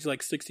think, at age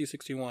like 60,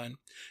 61.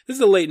 This is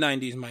the late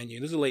 90s, mind you.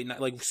 This is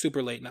like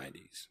super late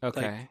 90s.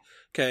 Okay.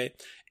 Okay.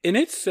 And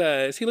it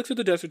says, he looks at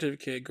the death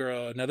certificate,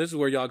 girl. Now this is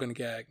where y'all gonna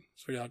gag.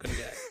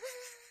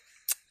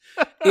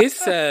 It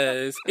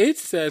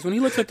says, when he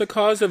looks at the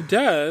cause of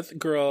death,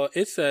 girl,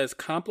 it says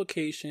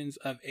complications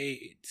of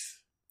AIDS.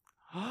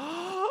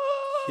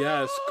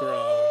 Yes,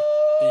 girl.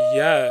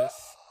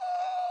 Yes.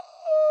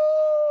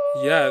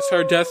 Yes,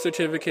 her death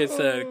certificate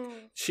said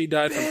she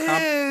died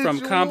from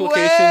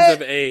complications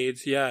of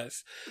AIDS.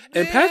 Yes.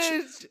 And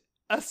Patrick,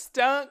 a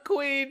stunt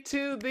queen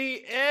to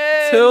the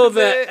end. Till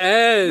the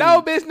end.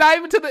 No, bitch, not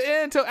even to the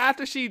end. Till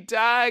after she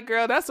died,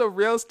 girl. That's a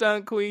real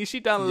stunt queen.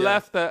 She done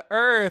left the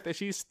earth, and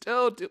she's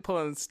still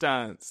pulling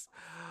stunts.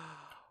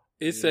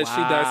 It says she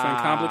died from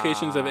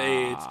complications of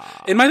AIDS.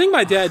 And I think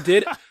my dad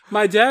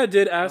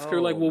did ask her,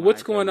 like, well,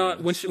 what's going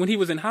on? When he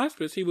was in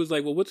hospice, he was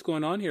like, well, what's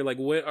going on here? Like,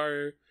 what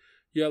are...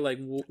 Yeah, like,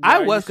 I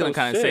was going to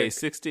kind of say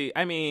 60.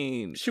 I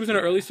mean... She was in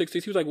her early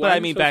 60s. He was like, why but are I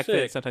mean, you so back sick?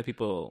 then, sometimes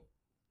people...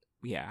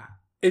 Yeah.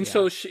 And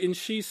so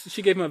she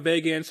gave him a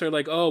vague answer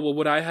like, oh, well,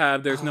 what I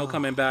have, there's no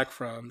coming back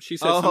from. She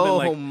said something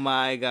like... Oh,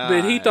 my God.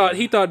 But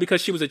he thought because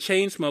she was a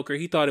chain smoker,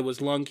 he thought it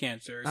was lung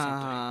cancer or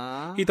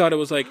something. He thought it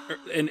was like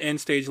an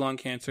end-stage lung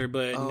cancer,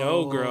 but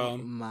no, girl.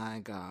 Oh, my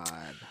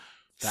God.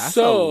 That's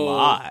a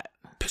lot.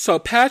 So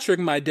Patrick,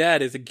 my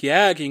dad, is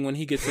gagging when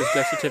he gets his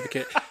death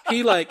certificate.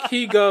 He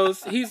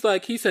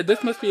said,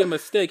 this must be a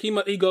mistake.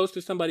 He goes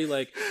to somebody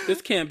like,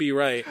 this can't be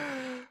right.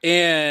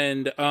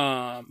 And,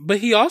 but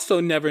he also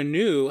never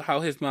knew how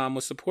his mom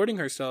was supporting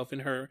herself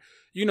in her,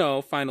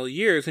 final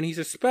years. And he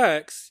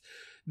suspects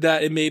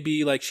that it may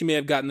be like she may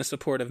have gotten the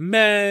support of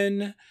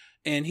men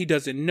and he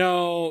doesn't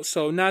know.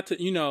 So not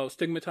to,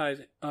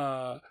 stigmatize,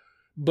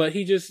 but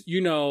he just,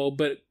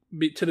 but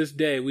to this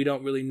day, we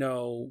don't really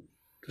know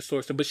the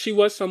source. But she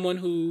was someone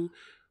who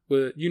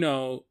would,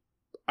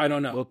 I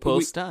don't know. Will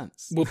pull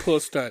stunts.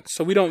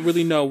 So we don't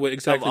really know what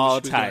exactly of all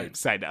she was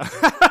types. doing. I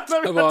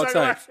know. Of all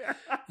types.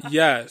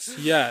 Yes.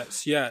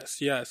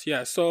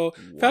 So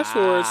fast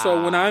forward.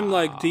 So when I'm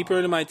like deeper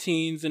into my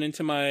teens and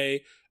into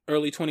my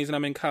early 20s and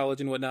I'm in college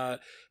and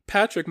whatnot,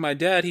 Patrick, my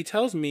dad, he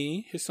tells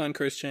me, his son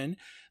Christian,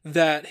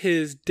 that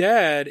his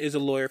dad is a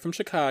lawyer from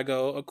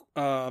Chicago,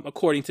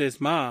 according to his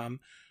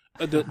mom,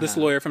 this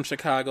lawyer from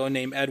Chicago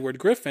named Edward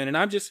Griffin.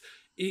 And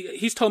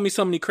he's told me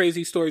so many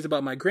crazy stories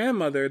about my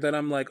grandmother that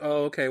I'm like,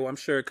 oh, okay, well, I'm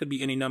sure it could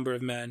be any number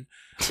of men.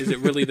 Is it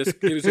really this?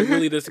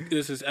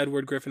 This is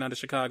Edward Griffin out of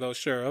Chicago?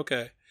 Sure.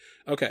 Okay.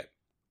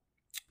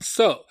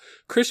 So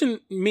Christian,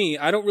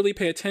 I don't really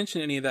pay attention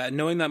to any of that,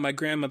 knowing that my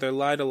grandmother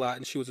lied a lot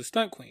and she was a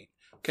stunt queen.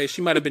 Okay.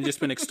 She might have just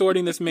been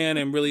extorting this man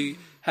and really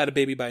had a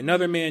baby by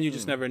another man. You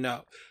just never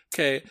know.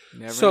 Okay.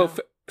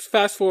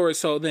 Fast forward.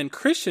 So then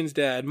Christian's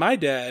dad, my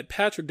dad,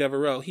 Patrick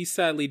Devereaux, he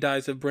sadly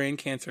dies of brain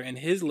cancer in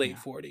his late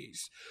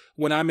 40s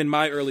when I'm in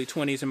my early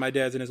 20s and my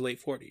dad's in his late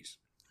 40s.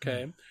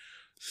 Okay.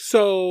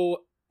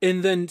 So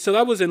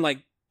that was in like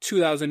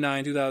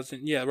 2009,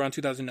 around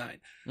 2009.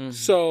 Mm-hmm.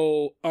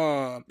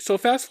 So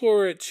fast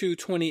forward to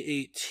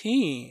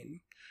 2018.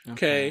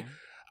 Okay.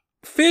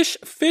 Fish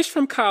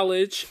from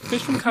college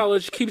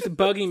keeps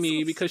bugging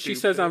me because she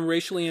says I'm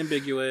racially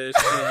ambiguous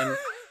and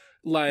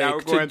like now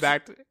we're going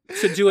back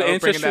to do an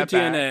ancestry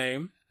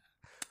DNA.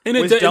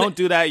 Don't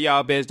do that,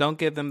 y'all, bitch. Don't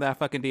give them that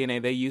fucking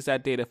DNA. They use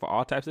that data for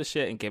all types of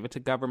shit and give it to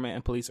government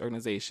and police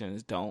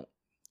organizations. Don't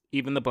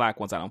Even the black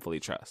ones I don't fully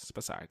trust.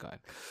 But sorry, go ahead.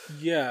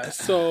 Yeah.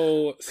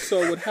 So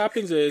what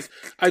happens is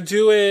I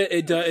do it.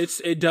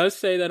 It does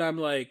say that I'm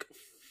like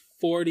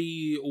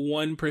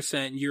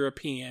 41%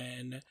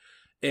 European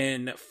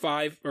and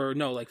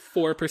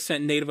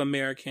 4% Native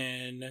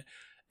American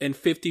and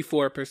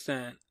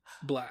 54%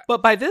 black.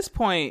 But by this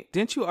point,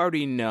 didn't you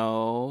already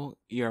know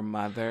your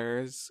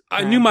mother's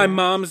I knew my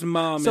mom's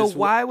mom. So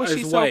why was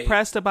she so white.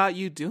 pressed about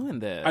you doing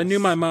this? I knew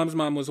my mom's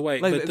mom was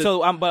white. Like,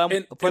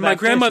 and my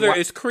grandmother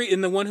is Creole.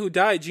 And the one who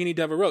died, Jeannie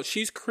Devereaux,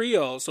 she's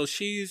Creole, so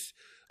she's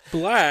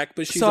black,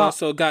 but she's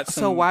also got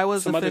some. So why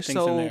was some the other fish things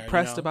so in there,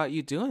 pressed about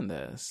you doing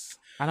this?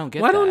 I don't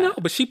get well, that. I don't know,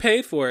 but she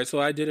paid for it, so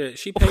I did it.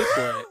 She paid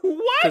for it.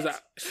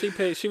 What? She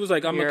paid. She was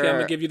like, "I'm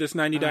gonna give you this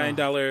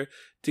 $99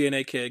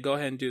 DNA kit. Go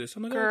ahead and do this."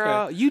 I'm like,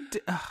 girl, okay.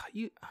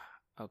 you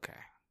okay.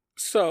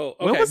 So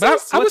When okay, was but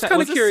this? I was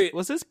kind of curious.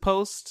 Was this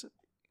post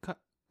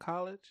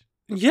college?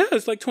 Yeah,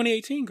 it's like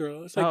 2018,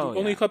 girl. It's like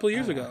only a couple of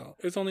years ago.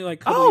 It's only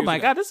like. Oh my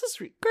god, this is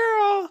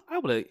girl. I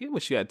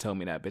wish you had told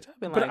me that, bitch. I've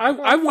been but like,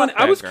 I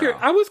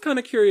was kind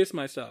of curious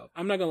myself.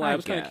 I'm not gonna lie, I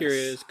was kind of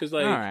curious because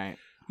like, all right,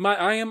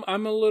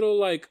 I'm a little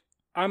like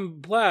I'm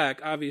black,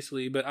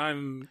 obviously, but I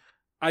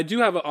do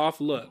have an off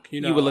look.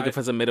 You know, you were looking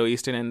for some Middle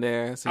Eastern in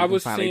there, so you can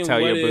finally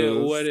tell your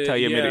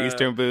Middle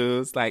Eastern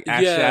booze. Like,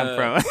 actually, I'm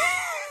from.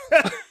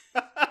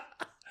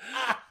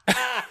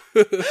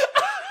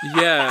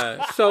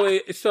 Yeah.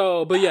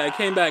 But yeah, it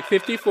came back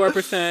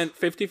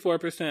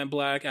 54%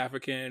 black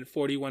African,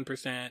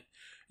 41%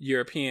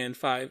 European,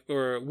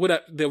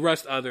 the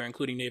rest other,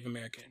 including Native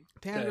American.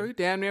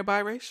 Damn near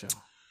biracial.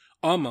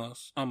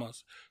 Almost.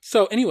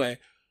 So anyway,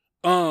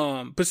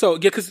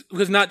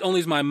 because not only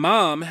is my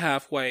mom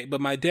half white,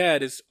 but my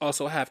dad is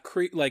also half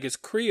is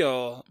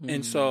Creole,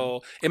 and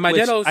my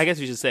dad also, I guess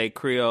you should say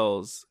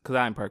Creoles, because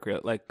I'm part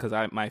Creole, like because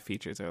my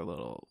features are a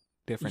little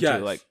different too,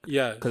 like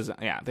because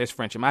there's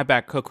French in my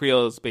back.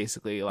 Creoles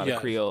basically a lot of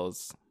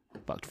Creoles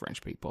fucked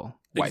French people.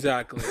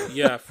 Exactly,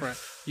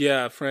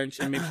 French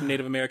and mixed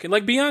Native American,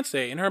 like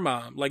Beyonce and her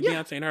mom,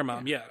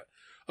 yeah.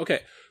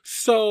 Okay,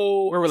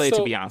 so we're related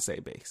to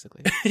Beyonce,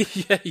 basically.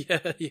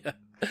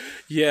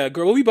 yeah,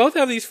 girl. Well, we both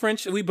have these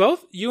French.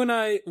 You and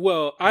I.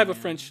 Well, I have a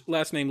French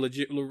last name,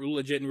 legit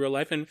in real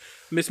life, and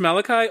Miss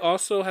Malachi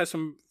also has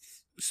some.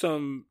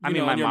 On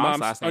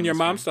your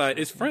mom's side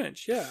is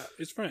French. Yeah,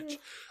 it's French.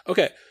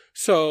 Okay,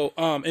 so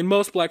and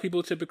most black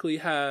people typically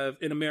have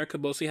in America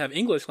mostly have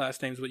English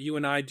last names, but you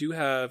and I do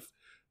have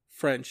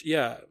French.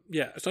 Yeah.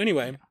 So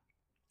anyway,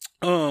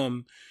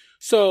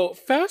 So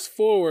fast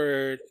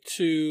forward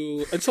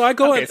to, and so I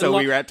go. Okay, so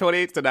we were at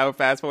 28, so now we're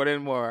fast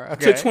forwarding more.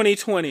 Okay. To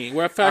 2020.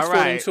 We're fast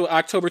forwarding to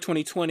October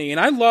 2020, and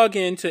I log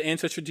into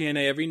Ancestry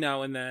DNA every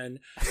now and then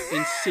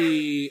and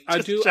see.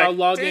 I'll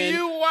log in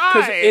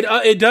because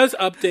it does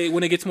update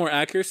when it gets more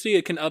accuracy.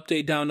 It can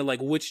update down to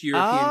like which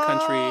European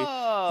country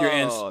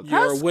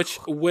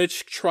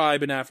which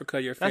tribe in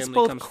Africa your family comes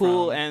from. That's both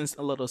cool and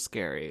a little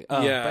scary.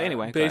 But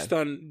anyway, based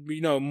on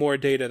more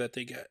data that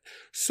they get.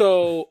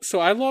 So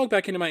I log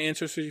back into my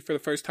Ancestry for the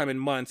first time in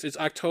months. It's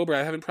October.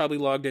 I haven't probably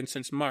logged in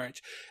since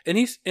March.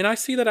 And I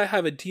see that I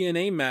have a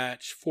DNA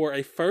match for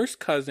a first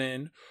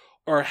cousin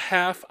or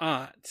half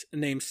aunt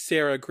named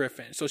Sarah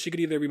Griffin. So she could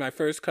either be my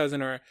first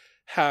cousin or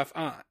half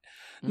aunt.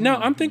 Mm-hmm. Now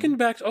I'm thinking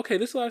back, okay,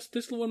 this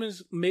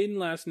woman's maiden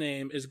last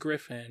name is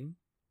Griffin.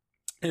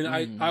 And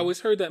I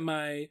always heard that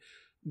my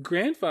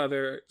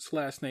grandfather's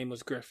last name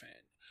was Griffin.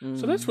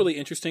 So that's really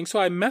interesting. So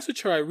I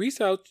message her. I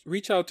reach out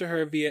to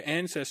her via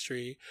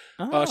Ancestry.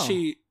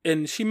 She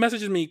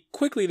messages me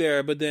quickly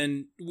there, but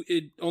then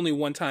only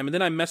one time. And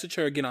then I message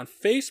her again on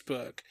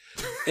Facebook,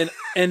 and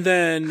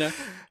then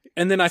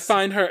I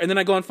find her, and then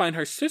I go and find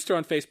her sister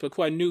on Facebook,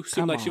 who I knew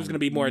seemed like she was going to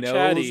be more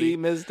chatty.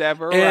 Ms.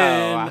 Devereaux.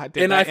 I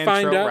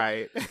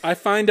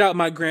find out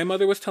my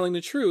grandmother was telling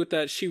the truth,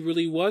 that she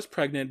really was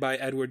pregnant by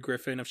Edward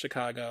Griffin of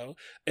Chicago,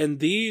 and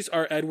these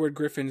are Edward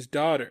Griffin's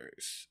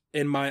daughters.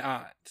 And my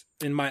aunts.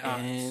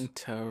 Interesting.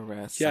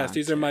 Yes,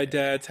 these are my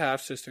dad's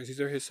half sisters. These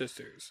are his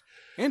sisters.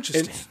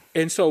 Interesting.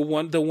 And so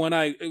the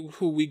one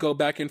who we go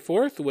back and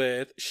forth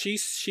with, she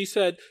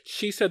said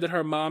that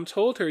her mom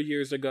told her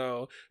years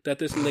ago that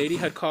this lady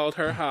had called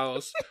her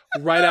house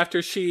right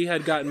after she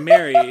had gotten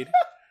married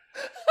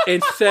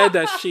and said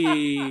that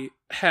she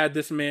had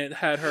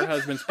her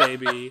husband's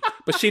baby,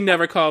 but she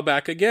never called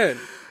back again.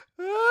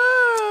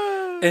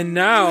 And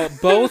now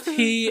both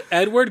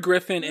Edward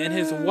Griffin and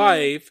his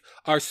wife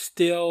are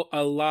still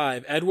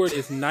alive. Edward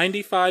is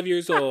 95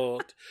 years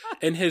old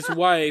and his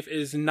wife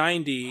is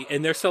 90,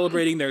 and they're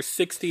celebrating their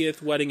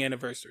 60th wedding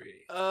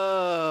anniversary.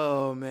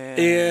 Oh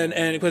man.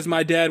 And because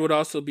my dad would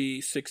also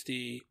be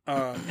 60.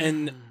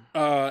 And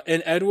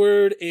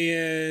Edward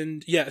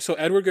so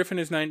Edward Griffin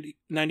is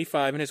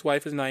 95 and his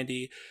wife is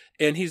 90,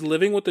 and he's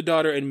living with the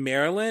daughter in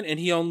Maryland, and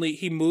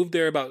he moved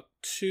there about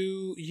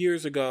 2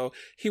 years ago.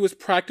 He was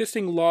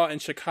practicing law in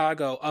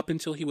Chicago up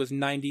until he was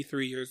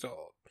 93 years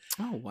old.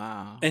 Oh,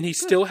 wow. And he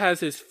still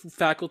has his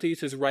faculties,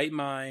 his right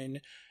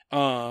mind.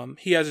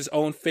 He has his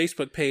own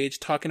Facebook page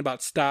talking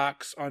about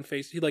stocks on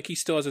Facebook. He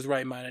still has his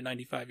right mind at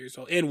 95 years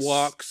old, and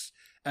walks,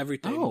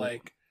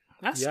 everything.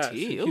 That's Yes,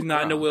 tea. he's Ooh,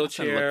 not in a girl, that's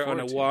something to look wheelchair, on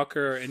a forward to.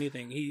 walker, or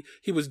anything.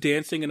 He was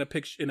dancing in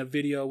a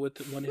video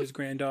with one of his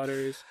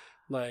granddaughters.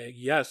 Like,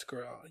 yes,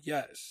 girl,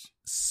 yes.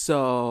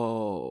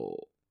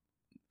 So,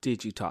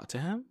 did you talk to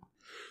him?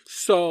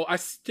 So I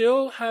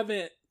still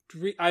haven't.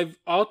 I've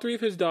all three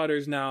of his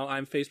daughters now.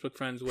 I'm Facebook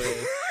friends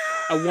with.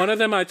 One of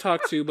them I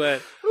talked to,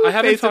 but Ooh, I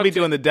haven't talked be to.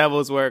 doing the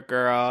devil's work,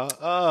 girl.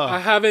 Oh, I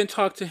haven't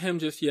talked to him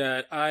just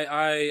yet.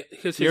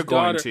 His You're daughter,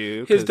 going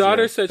to, his 'cause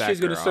daughter you're said that she's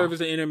going to girl. serve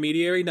as an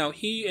intermediary. Now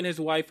he and his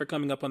wife are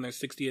coming up on their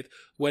 60th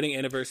wedding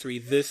anniversary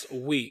this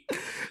week.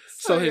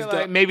 So his you're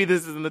like, maybe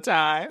this isn't the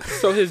time.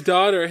 So his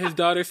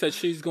daughter said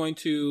she's going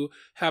to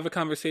have a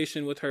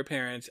conversation with her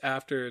parents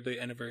after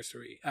the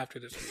anniversary, after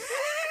this week.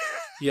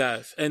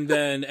 Yes, and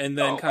then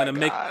Oh kind of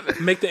my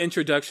God. make the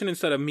introduction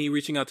instead of me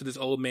reaching out to this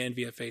old man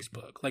via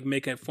Facebook. Like,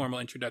 make a formal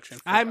introduction.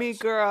 For I us. mean,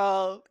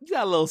 girl, you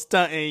got a little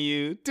stunt in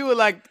you. Do it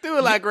like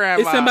grandma.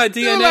 It's in my Do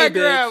it DNA, like bitch.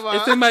 grandma.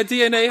 It's in my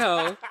DNA,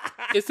 ho.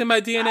 It's in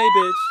my DNA,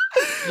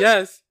 bitch.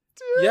 Yes,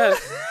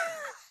 yes.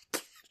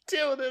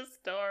 Tell this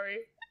story.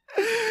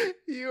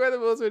 You are the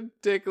most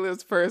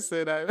ridiculous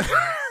person I've.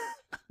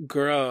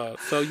 Girl.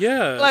 So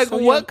yeah. Like, so,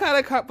 what yeah.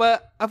 kind of?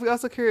 But I'm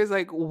also curious.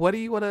 Like, what do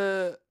you want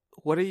to?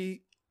 What are you?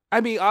 I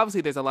mean,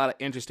 obviously, there's a lot of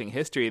interesting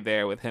history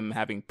there with him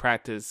having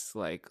practiced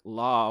like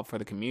law for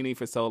the community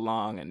for so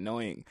long and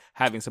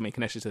having so many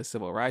connections to the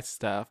civil rights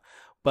stuff.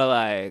 But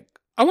like,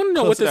 I want to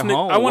know what closer this. to I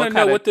home, want what to know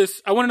kinda- what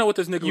this. I want to know what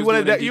this nigga you was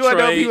want doing to in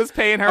know if he Detroit. was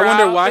paying her. I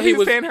wonder out? why If he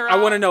was. paying her. I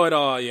want to out? know it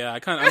all. Yeah,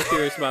 I'm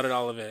curious about it,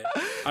 all of it.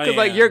 Because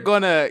like you're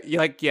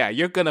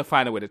gonna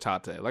find a way to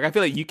talk to him. Like I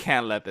feel like you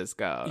can't let this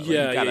go. Like,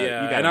 Yeah, you gotta,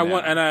 yeah. You gotta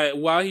And know.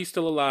 while he's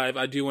still alive,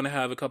 I do want to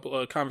have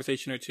a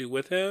conversation or two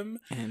with him.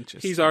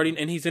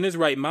 Interesting. He's in his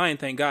right mind,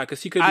 thank God,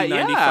 because he could be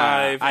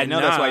 95. I and know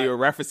that's why not. you were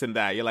referencing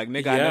that. You're like,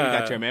 nigga, I know you Yeah.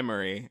 got your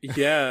memory.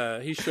 Yeah,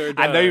 he sure does.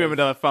 I know you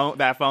remember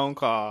that phone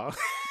call.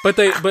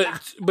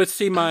 But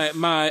see, my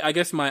I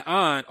guess my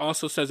aunt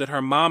also says that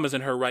her mom is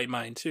in her right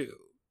mind too.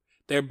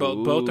 They're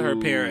both of her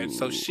parents,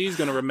 so she's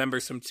gonna remember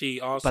some tea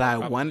also. But I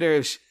probably. wonder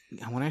if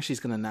she's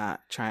gonna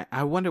not try.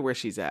 I wonder where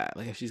she's at.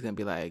 Like if she's gonna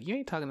be like, you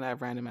ain't talking to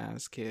that random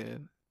ass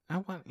kid.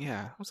 I'm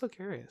so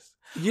curious.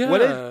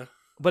 Yeah.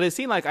 But it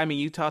seemed like, I mean,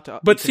 you talked to.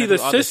 But you see, connected the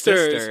with all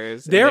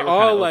sisters, and they're they were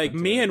all kinda like, open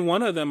to me it. and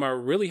one of them are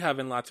really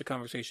having lots of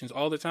conversations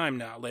all the time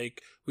now.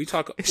 Like, we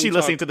talk. Is she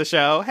listening to the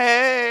show?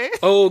 Hey.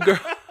 Oh, girl.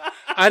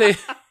 I didn't.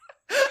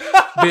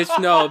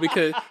 Bitch, no,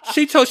 because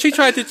she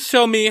tried to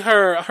show me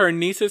her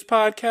niece's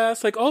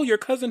podcast. Like, oh, your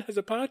cousin has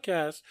a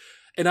podcast.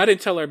 And I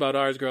didn't tell her about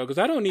ours, girl, because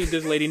I don't need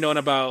this lady knowing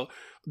about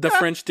the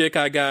French dick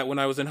I got when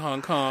I was in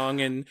Hong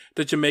Kong and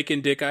the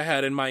Jamaican dick I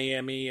had in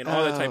Miami and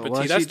all that type of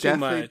tea. That's too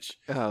much.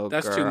 Oh,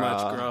 That's girl. too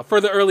much, girl. For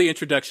the early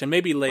introduction,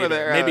 maybe later.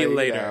 Maybe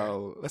later. You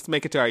know, let's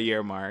make it to our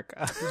year mark.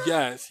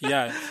 Yes.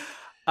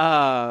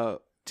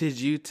 Did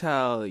you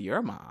tell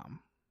your mom?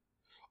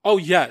 Oh,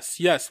 yes.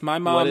 My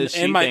mom What does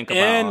she and my think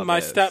about all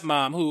this?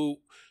 stepmom, who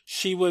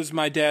she was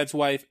my dad's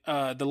wife,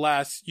 the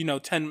last,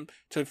 10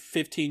 to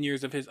 15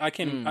 years of his, I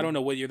don't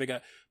know what year they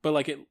got,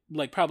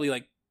 but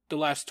probably the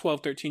last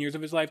 12, 13 years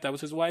of his life, that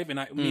was his wife. And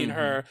me and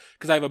her,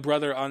 because I have a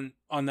brother on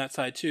that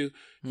side too.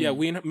 Yeah,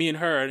 me and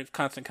her are in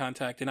constant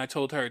contact. And I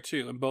told her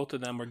too. And both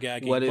of them were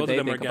gagging. What did both they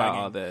of them think were about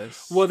gagging. all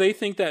this? Well, they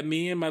think that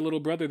me and my little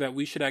brother, that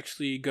we should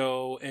actually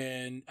go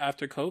and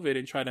after COVID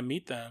and try to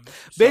meet them.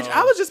 Bitch, So-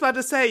 I was just about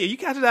to say, you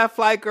catch that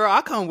flight, girl,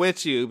 I'll come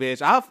with you,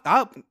 bitch. I'll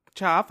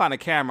find a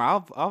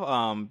camera.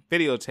 I'll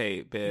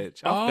videotape, bitch.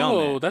 I'll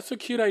film it. That's a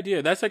cute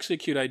idea. That's actually a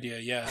cute idea.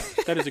 Yeah,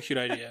 that is a cute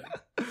idea.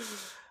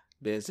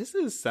 Bitch, this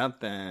is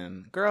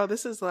something. Girl,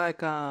 this is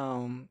like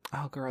I'm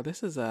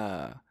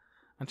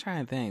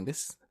trying to think.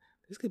 This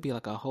could be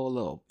like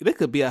this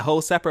could be a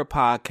whole separate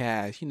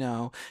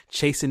podcast,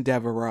 Chasing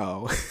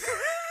Devereaux.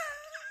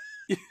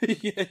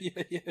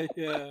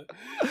 yeah.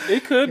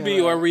 It could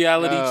be or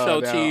reality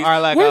show tease. Or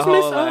like where's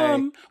a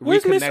whole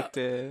where's Miss?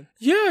 Reconnected.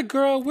 Yeah,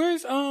 girl.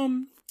 Where's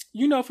from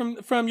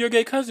Your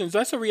Gay Cousins?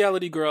 That's a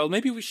reality girl.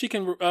 Maybe she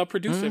can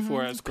produce it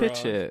for us. Girl.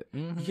 Pitch it.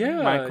 Mm-hmm.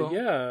 Yeah,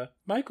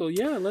 Michael.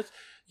 Yeah,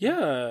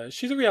 Yeah,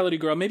 she's a reality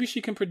girl. Maybe she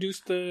can produce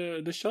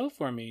the show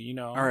for me.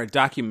 Or a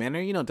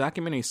documentary.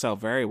 Documentaries sell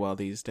very well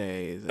these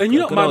days. And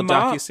good my old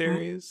mom,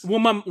 docuseries.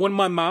 When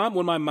my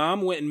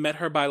mom went and met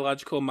her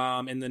biological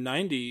mom in the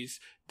 90s,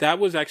 that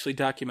was actually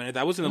documented.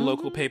 That was in the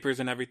local papers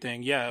and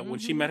everything. Yeah, when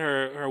she met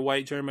her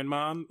white German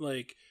mom,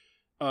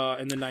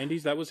 in the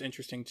 90s, that was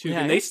interesting too.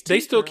 Yeah, and they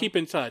still keep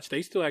in touch.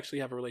 They still actually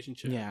have a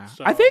relationship. Yeah,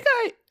 so.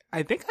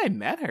 I think I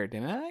met her,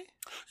 didn't I?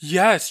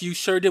 Yes, you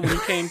sure did when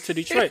you came to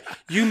Detroit.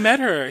 You met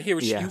her here.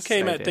 Yes, you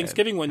came I at did.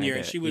 Thanksgiving one year, I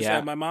and did. she was Yeah.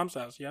 at my mom's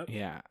house. Yep.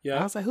 Yeah. Yeah.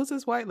 I was like, who's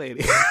this white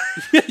lady?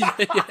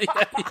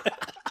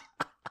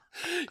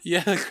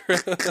 Yeah, girl.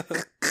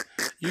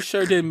 You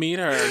sure did meet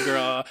her,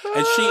 girl.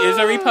 And she is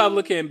a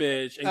Republican,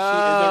 bitch. And she is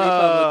a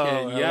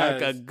Republican.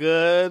 Yes. Like a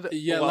good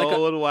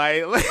old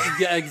white lady.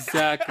 Yeah,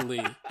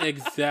 exactly.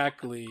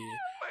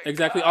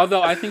 Exactly.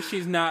 Although I think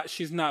she's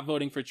not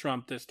voting for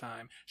Trump this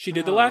time. She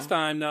did the last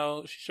time,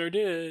 though. She sure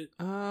did.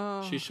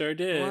 Oh, she sure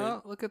did.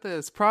 Well, look at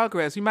this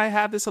progress. We might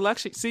have this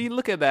election. See,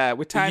 look at that.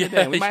 We're tying it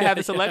in. We might have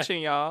this election,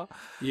 y'all.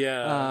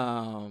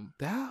 Yeah.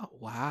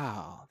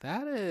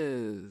 That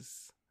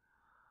is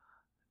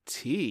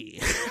tea.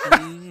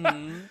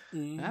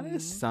 That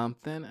is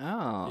something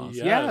else.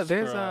 Yes, yeah,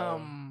 there's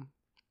girl.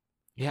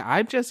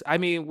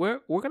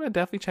 we're gonna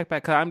definitely check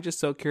back because I'm just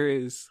so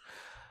curious.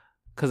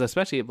 Because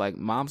especially if like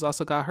mom's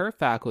also got her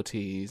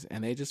faculties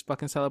and they just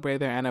fucking celebrate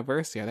their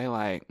anniversary. Are they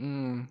like,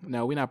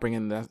 no, we're not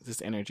bringing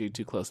this energy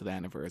too close to the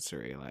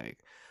anniversary? Like,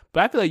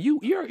 but I feel like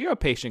you're a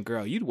patient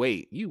girl. You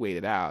wait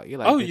it out. You're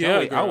like, Oh, bitch,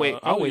 yeah, I'll wait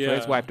girl. for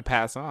his wife to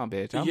pass on,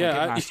 bitch. I'm Yeah,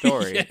 gonna get my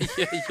story.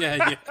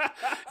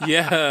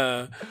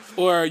 yeah.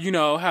 Or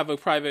have a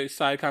private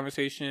side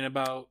conversation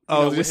about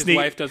what his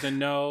wife doesn't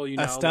know.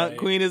 A stunt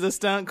queen is a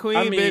stunt queen,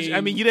 I mean, bitch.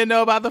 I mean, you didn't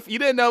know about the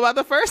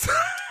first.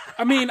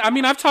 I mean,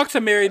 I've talked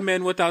to married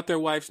men without their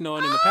wives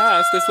knowing in the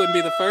past. This wouldn't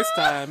be the first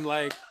time.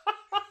 Like,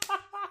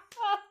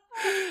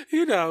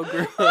 girl.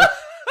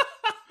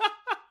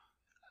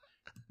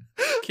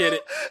 Kidding.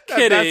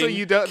 That's what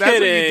you don't. That's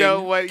what you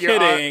don't want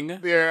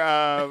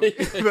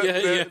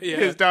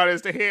his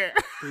daughters to hear.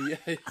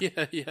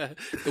 Yeah.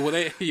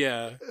 Well,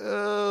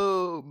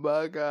 Oh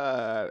my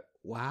god!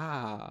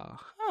 Wow.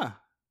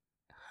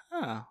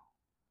 Huh.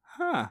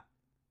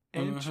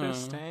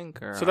 Interesting,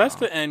 girl. So that's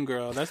the end,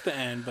 girl. That's the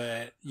end,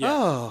 but yeah.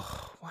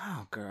 Oh,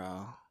 wow,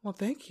 girl. Well,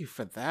 thank you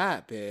for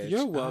that, bitch.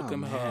 You're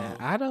welcome, ho.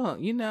 I don't,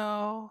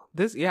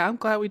 this, I'm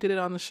glad we did it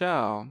on the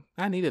show.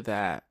 I needed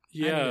that.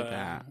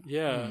 Yeah.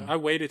 I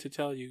waited to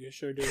tell you. You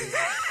sure did.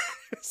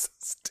 It's so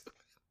stupid.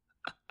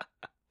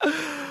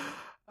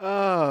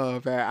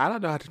 Oh, man. I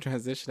don't know how to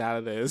transition out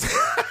of this.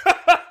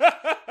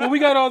 Well, we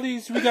got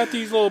these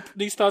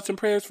thoughts and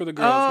prayers for the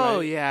girls, right? Oh,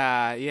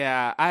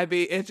 yeah. I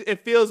mean,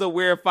 it feels a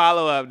weird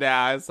follow-up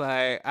now. It's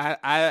like,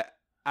 I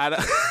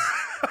don't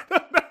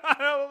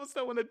I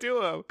don't want to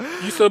do them.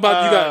 You still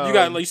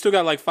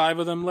got like 5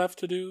 of them left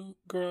to do,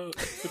 girl.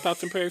 The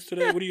thoughts and prayers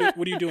today. What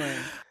are you doing?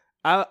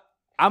 I'm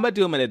gonna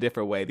do them in a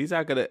different way. These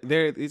are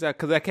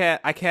because I can't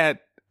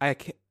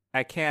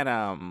can't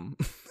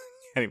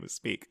even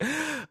speak.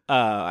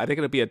 I think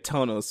it'll be a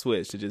tonal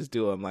switch to just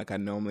do them like I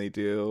normally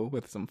do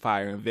with some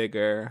fire and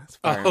vigor,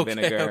 and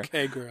vinegar.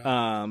 Okay,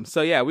 girl.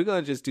 So yeah, we're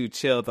gonna just do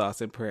chill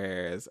thoughts and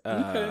prayers.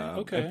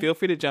 Okay. And feel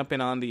free to jump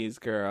in on these,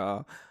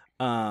 girl.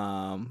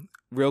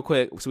 Real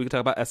quick, so we can talk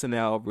about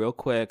SNL real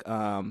quick.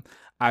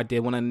 I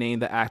did want to name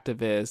the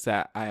activist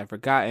that I had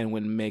forgotten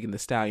when Megan Thee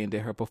Stallion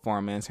did her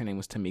performance. Her name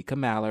was Tamika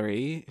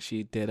Mallory.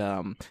 She did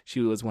she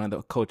was one of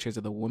the co-chairs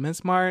of the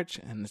Women's March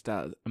and it's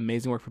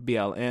amazing work for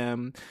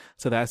BLM.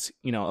 So that's,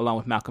 along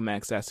with Malcolm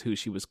X, that's who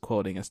she was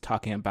quoting as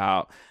talking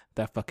about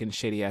that fucking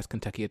shady ass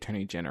Kentucky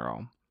Attorney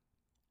General.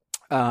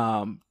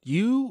 I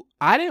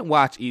didn't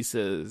watch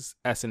Issa's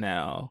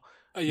SNL.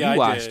 Yeah, you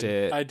watched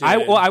it. I did.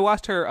 I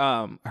watched her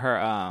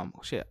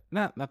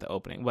not the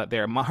opening, but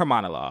her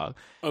monologue.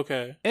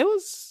 Okay. It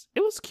was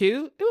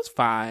cute. It was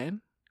fine.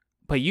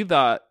 But you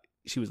thought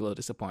she was a little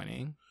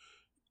disappointing.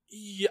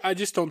 Yeah, I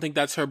just don't think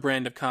that's her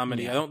brand of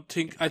comedy. Yeah.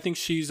 I think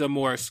she's a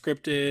more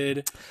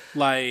scripted,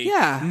 like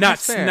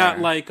not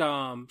like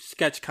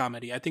sketch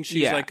comedy. I think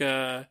she's like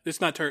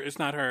it's not her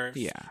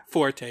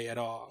forete at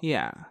all.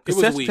 Yeah. It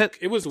was weak.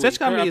 It was sketch weak.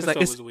 comedy Her episode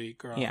was weak,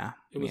 girl. Yeah.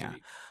 It was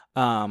weak.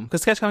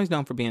 Because sketch comedy is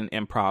known for being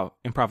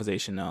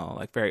improvisational,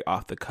 like very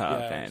off the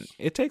cuff, and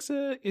it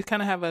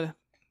kind of have a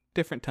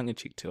different tongue in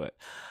cheek to it.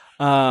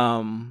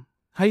 How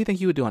do you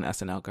think you would do on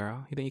SNL,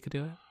 girl? You think you could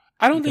do it?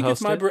 I don't think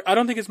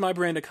it's my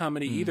brand of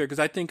comedy either, because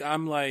I think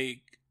I'm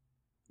like,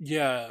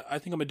 I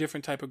think I'm a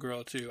different type of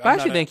girl too. I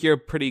actually think you're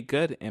pretty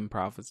good in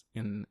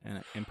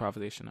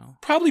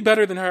improvisational. Probably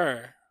better than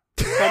her.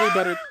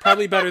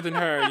 Probably better than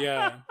her.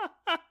 Yeah.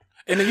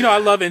 And I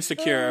love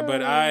Insecure,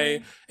 but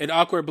an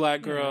awkward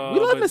black girl.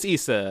 We love Miss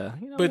Issa.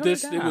 But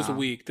it was a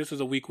week. This was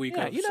a week of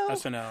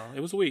SNL.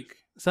 It was a week.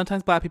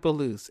 Sometimes black people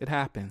lose. It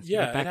happens.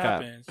 Yeah, it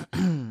happens.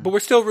 But we're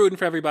still rooting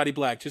for everybody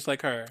black, just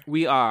like her.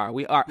 We are.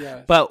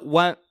 Yes. But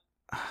what,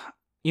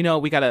 we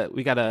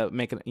gotta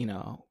make it.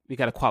 We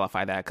gotta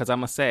qualify that because I'm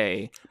gonna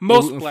say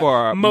most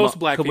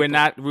black people. We're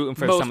not rooting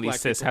for some of these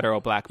cis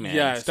hetero black men.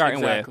 Yes, starting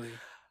exactly. with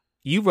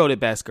you wrote it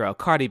best, girl.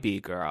 Cardi B,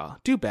 girl,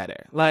 do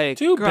better. Like,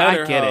 do girl,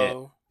 better. I get it.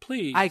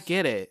 Please. I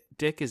get it.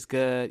 Dick is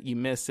good. You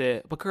miss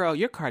it. But girl,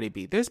 you're Cardi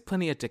B. There's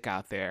plenty of dick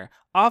out there.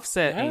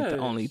 Offset ain't the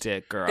only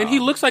dick, girl. And he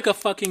looks like a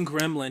fucking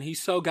gremlin.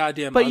 He's so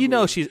goddamn But ugly.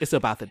 it's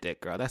about the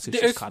dick, girl. That's who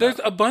she's caught There's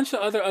up. a bunch of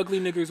other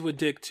ugly niggas with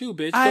dick too,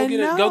 bitch. Go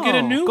get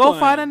a new Go one.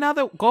 find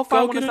another. Go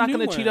find one that's not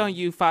going to one. cheat on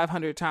you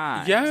 500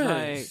 times.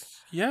 Yes.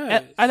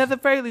 And at the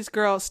very least,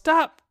 girl,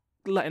 stop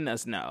letting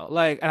us know.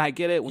 Like, and I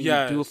get it. When you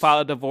do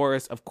file a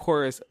divorce, of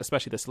course,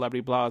 especially the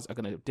celebrity blogs are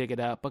going to dig it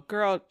up. But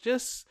girl,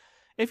 just...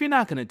 If you're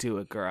not gonna do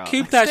it, girl,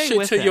 keep that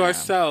shit to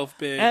yourself,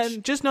 bitch.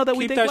 And just know that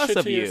we think less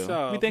of you.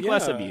 We think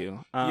less of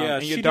you.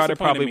 And your daughter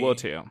probably will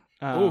too.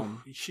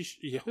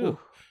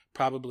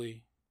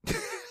 Probably.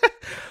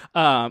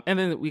 And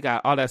then we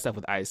got all that stuff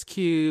with Ice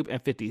Cube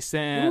and 50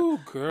 Cent. Ooh,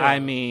 girl. I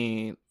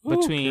mean,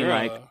 between girl.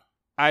 like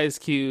Ice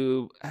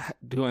Cube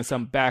doing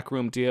some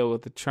backroom deal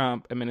with the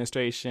Trump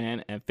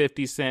administration and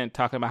 50 Cent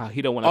talking about how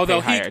he don't want to pay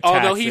higher taxes.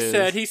 Although he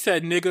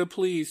said nigga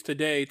please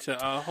today to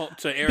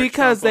Eric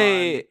because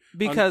Trump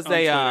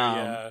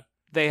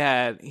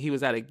he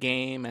was at a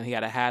game and he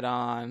had a hat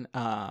on,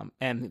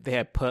 and they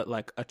had put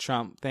like a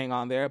Trump thing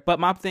on there. But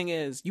my thing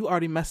is, you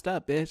already messed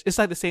up, bitch. It's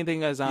like the same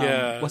thing as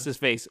what's his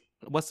face?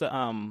 What's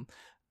the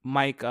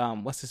Mike?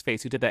 What's his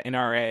face? Who did that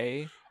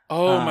NRA?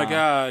 Oh my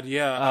God,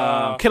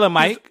 yeah. Killer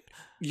Mike.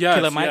 Yes,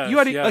 Killer Mike.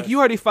 Yes, you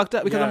already fucked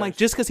up because I'm like,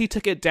 just because he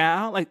took it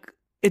down, like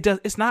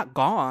it's not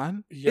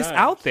gone. Yes, it's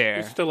out there.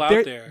 It's still out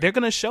there. They're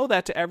gonna show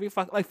that to every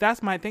like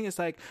that's my thing. It's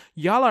like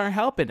y'all aren't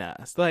helping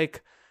us.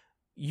 Like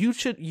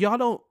y'all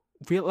don't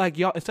feel like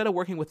y'all instead of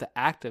working with the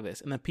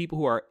activists and the people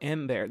who are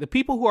in there, the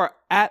people who are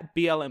at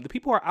BLM, the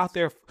people who are out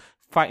there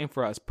fighting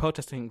for us,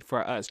 protesting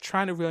for us,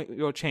 trying to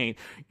real change.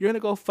 You're gonna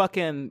go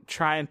fucking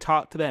try and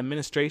talk to the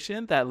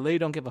administration that literally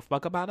don't give a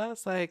fuck about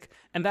us. Like,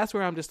 and that's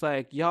where I'm just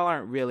like, y'all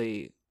aren't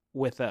really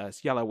with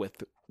us. Y'all are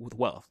with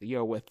wealth.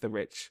 You're with the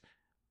rich,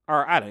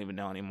 or I don't even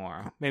know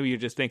anymore. Maybe you're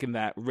just thinking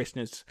that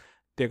richness,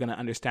 they're gonna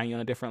understand you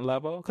on a different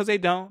level because they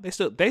don't. They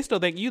still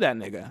think you that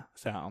nigga.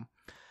 So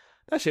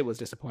that shit was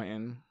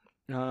disappointing.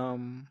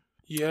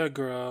 Yeah,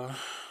 girl.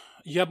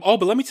 Yep. Oh,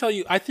 but let me tell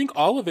you, I think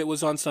all of it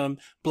was on some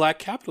black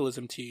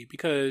capitalism tea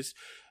because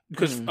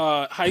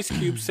Ice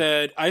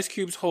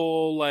Cube's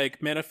whole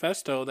like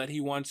manifesto that he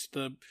wants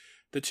the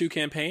two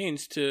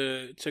campaigns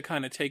to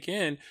kind of take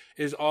in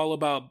is all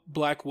about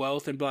black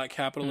wealth and black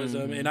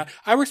capitalism. And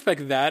I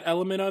respect that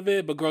element of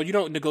it, but girl, you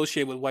don't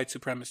negotiate with white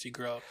supremacy,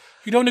 girl.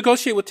 You don't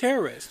negotiate with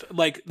terrorists.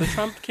 Like the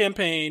Trump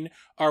campaign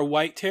are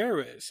white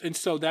terrorists. And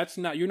so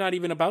you're not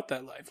even about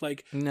that life.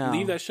 Like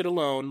leave that shit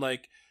alone.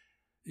 Like,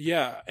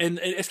 yeah. And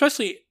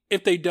especially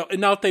if they don't,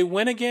 now if they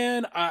win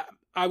again,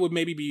 I would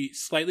maybe be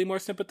slightly more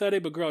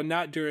sympathetic, but girl,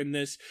 not during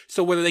this.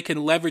 So whether they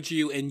can leverage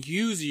you and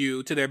use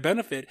you to their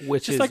benefit,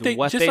 which is what they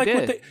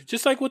did.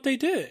 Just like what they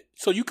did.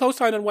 So you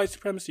co-signed on white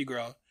supremacy,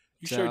 girl.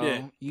 You sure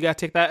did. You gotta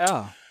take that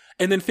L.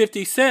 And then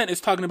 50 Cent is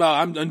talking about,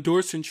 I'm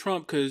endorsing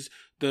Trump because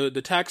the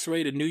tax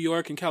rate in New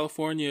York and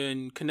California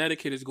and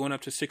Connecticut is going up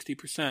to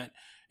 60%.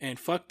 And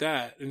fuck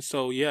that. And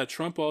so, yeah,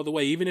 Trump all the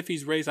way. Even if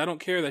he's racist, I don't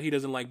care that he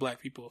doesn't like black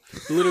people.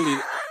 Literally,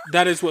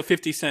 that is what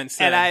 50 Cent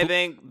said. And I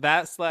think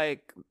that's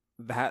like...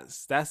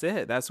 That's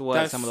it. That's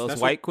what some of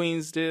those white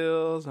queens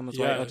do. Some of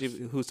those white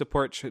LGBT who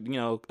support,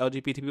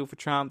 LGBT people for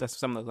Trump. That's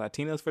some of those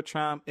Latinos for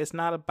Trump. It's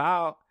not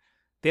about.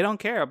 They don't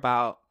care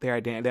about their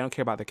identity. They don't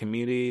care about the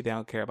community. They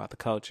don't care about the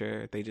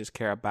culture. They just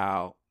care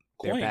about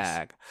their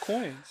bag.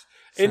 Coins.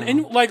 So.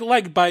 And like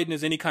Biden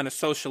is any kind of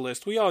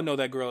socialist. We all know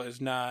that girl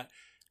is not.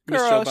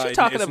 Girl, she's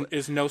talking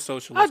is no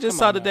socialist. I just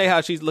saw today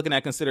how she's looking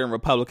at considering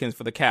Republicans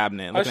for the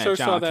cabinet. Looking at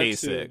John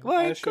Kasich.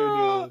 Like,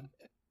 girl.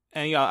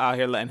 And y'all out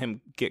here letting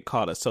him get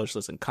called a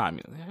socialist and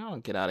communist. I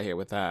don't get out of here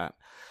with that.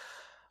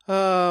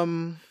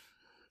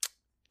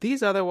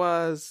 These other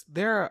ones,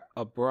 they're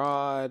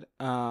abroad.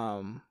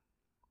 I'm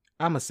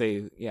gonna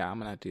say, I'm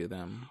gonna do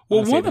them.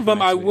 Well, one of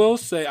them I will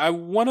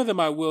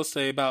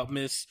say about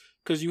Miss,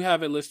 because you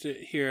have it listed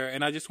here,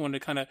 and I just wanted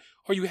to kind of,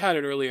 or you had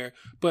it earlier,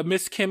 but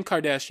Miss Kim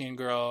Kardashian,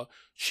 girl,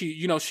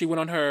 she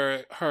went on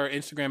her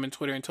Instagram and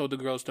Twitter and told the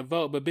girls to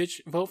vote, but bitch,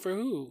 vote for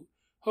who?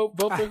 Vote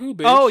for who,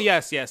 bitch? Oh,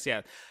 yes.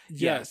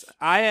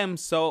 I am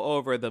so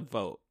over the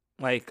vote.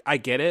 Like, I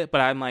get it, but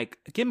I'm like,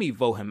 give me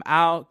vote him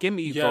out. Give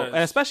me vote. And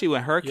especially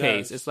in her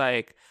case, it's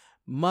like,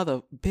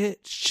 mother,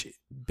 bitch.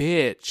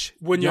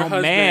 When your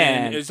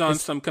husband is on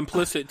some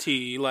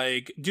complicity,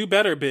 like, do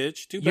better,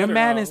 bitch. Do better. Your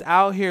man is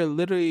out here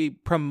literally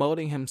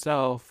promoting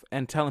himself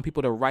and telling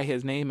people to write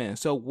his name in.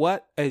 So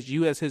what, as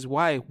his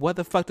wife, what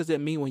the fuck does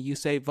it mean when you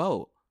say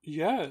vote?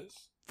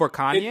 Yes. For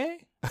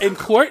Kanye? And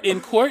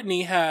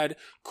Courtney had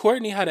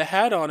a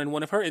hat on in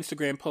one of her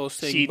Instagram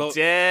posts saying vote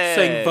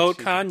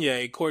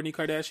Kanye. Kourtney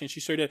Kardashian, she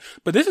sure did.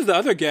 But this is the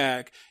other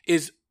gag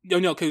is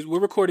because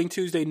we're recording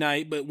Tuesday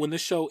night, but when the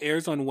show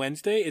airs on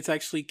Wednesday, it's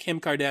actually Kim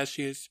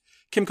Kardashian's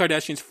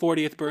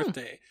 40th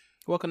birthday.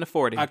 Welcome to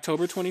 40.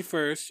 October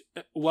 21st.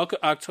 Welcome.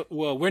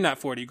 Well, we're not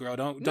 40, girl.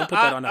 Don't put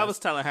that on us. I was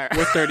telling her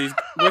we're 30s.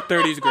 We're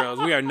 30s girls.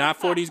 We are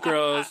not 40s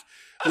girls.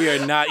 We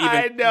are not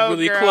even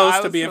really close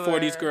to being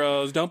 40s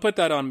girls. Don't put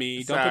that on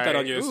me. Don't put that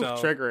on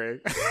yourself. Triggering.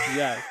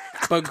 Yeah.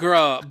 But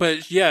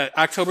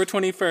October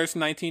 21st,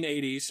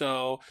 1980.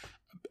 So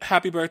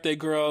happy birthday,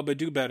 girl, but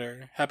do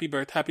better. Happy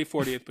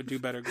 40th, but do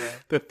better, girl.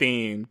 The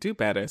theme. Do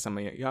better. Some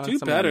of y'all do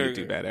better.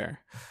 Do better.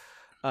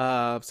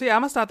 So yeah,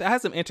 I'm gonna stop there. I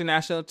had some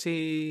international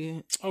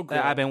tea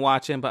that I've been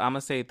watching, but I'm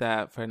gonna save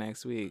that for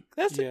next week.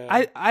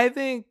 I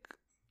think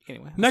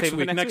anyway. Next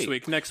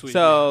week.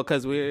 So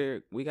because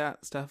we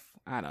got stuff.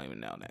 I don't even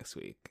know next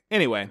week.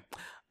 Anyway,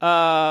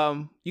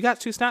 you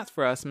got 2 snaps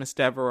for us, Miss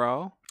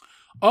Devereaux.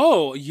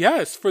 Oh,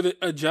 yes.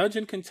 A judge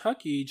in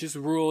Kentucky just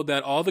ruled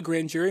that all the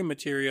grand jury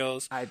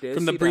materials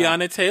from the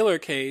Breonna Taylor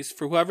case,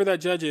 for whoever that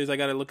judge is, I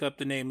got to look up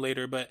the name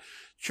later, but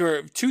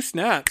sure, 2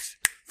 snaps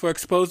for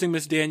exposing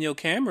Miss Danielle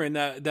Cameron,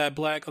 that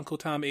black Uncle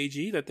Tom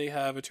AG that they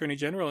have Attorney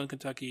General in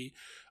Kentucky.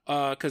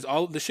 Because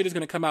all the shit is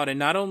going to come out, and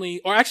not only,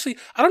 or actually,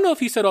 I don't know if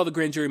he said all the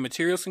grand jury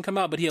materials can come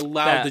out, but he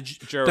allowed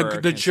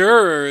the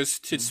jurors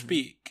to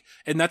speak,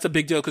 and that's a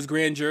big deal because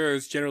grand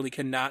jurors generally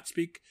cannot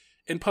speak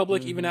in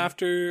public even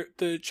after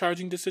the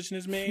charging decision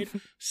is made.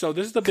 So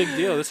this is a big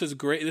deal. This is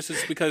great. This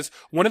is because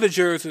one of the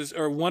jurors is,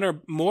 or one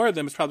or more of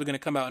them is probably going to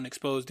come out and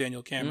expose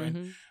Danielle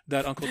Cameron,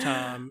 that Uncle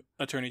Tom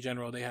Attorney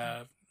General they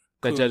have.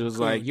 The judge was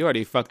like, "You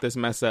already fucked this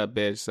mess up,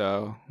 bitch.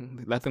 So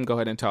let them go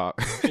ahead and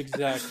talk."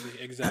 Exactly.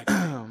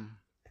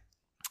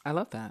 I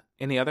love that.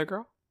 Any other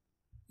girl?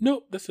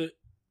 Nope, that's it.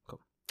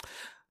 Cool.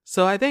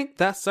 So I think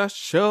that's our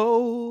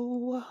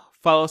show.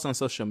 Follow us on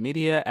social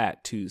media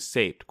at Two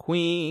Saved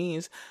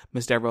Queens.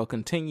 Miss Devereaux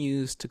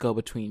continues to go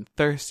between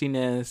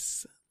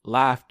thirstiness,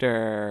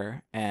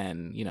 laughter,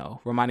 and,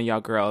 reminding y'all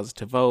girls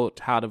to vote,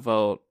 how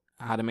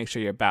to make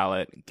sure your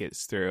ballot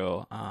gets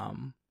through,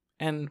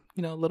 and,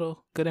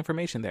 little good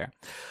information there.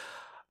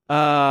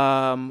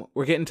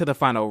 We're getting to the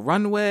final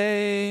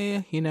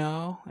runway,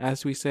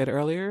 as we said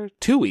earlier,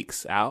 2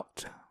 weeks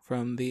out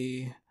from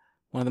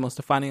one of the most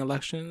defining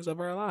elections of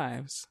our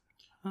lives.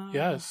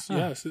 Yes.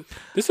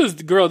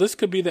 This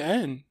could be the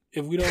end.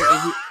 If we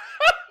don't,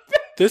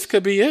 this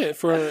could be it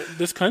for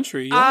this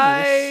country.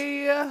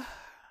 Yeah,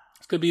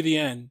 this could be the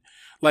end.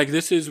 Like,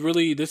 this is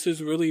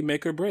really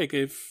make or break.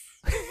 If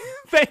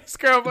thanks,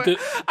 girlfriend.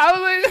 I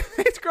was like,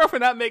 thanks, girl, for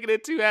not making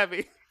it too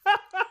heavy.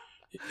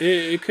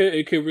 It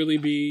could really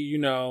be,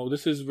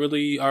 this is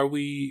really, are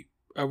we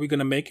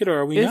gonna make it or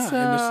are we not?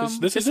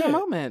 And this is a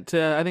moment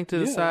to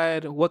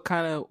decide what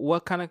are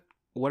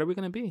we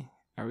gonna be?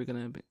 Are we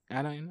gonna be?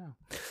 I don't even know.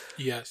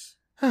 Yes.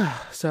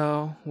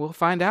 So we'll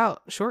find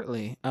out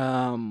shortly.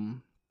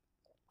 Don't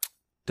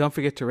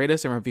forget to rate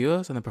us and review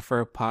us on the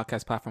preferred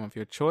podcast platform of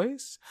your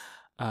choice.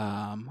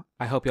 I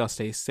hope y'all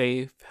stay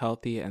safe,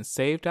 healthy, and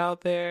saved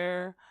out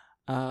there.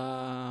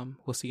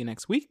 We'll see you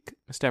next week.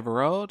 Ms.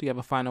 Devereaux, do you have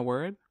a final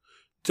word?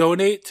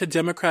 Donate to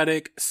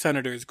Democratic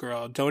senators,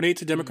 girl. Donate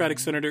to Democratic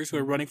senators who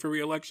are running for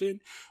re-election.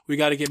 We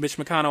got to get Mitch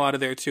McConnell out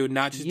of there, too.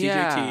 Not just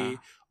DJT.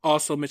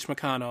 Also Mitch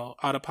McConnell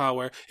out of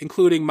power,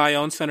 including my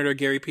own Senator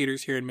Gary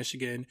Peters here in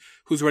Michigan,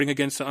 who's running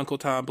against the Uncle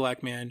Tom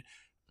black man.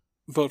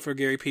 Vote for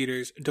Gary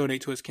Peters.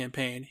 Donate to his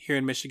campaign. Here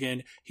in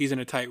Michigan, he's in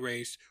a tight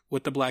race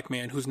with the black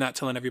man who's not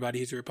telling everybody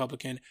he's a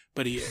Republican,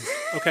 but he is.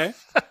 Okay?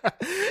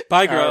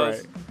 Bye,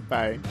 girls. All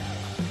right. Bye.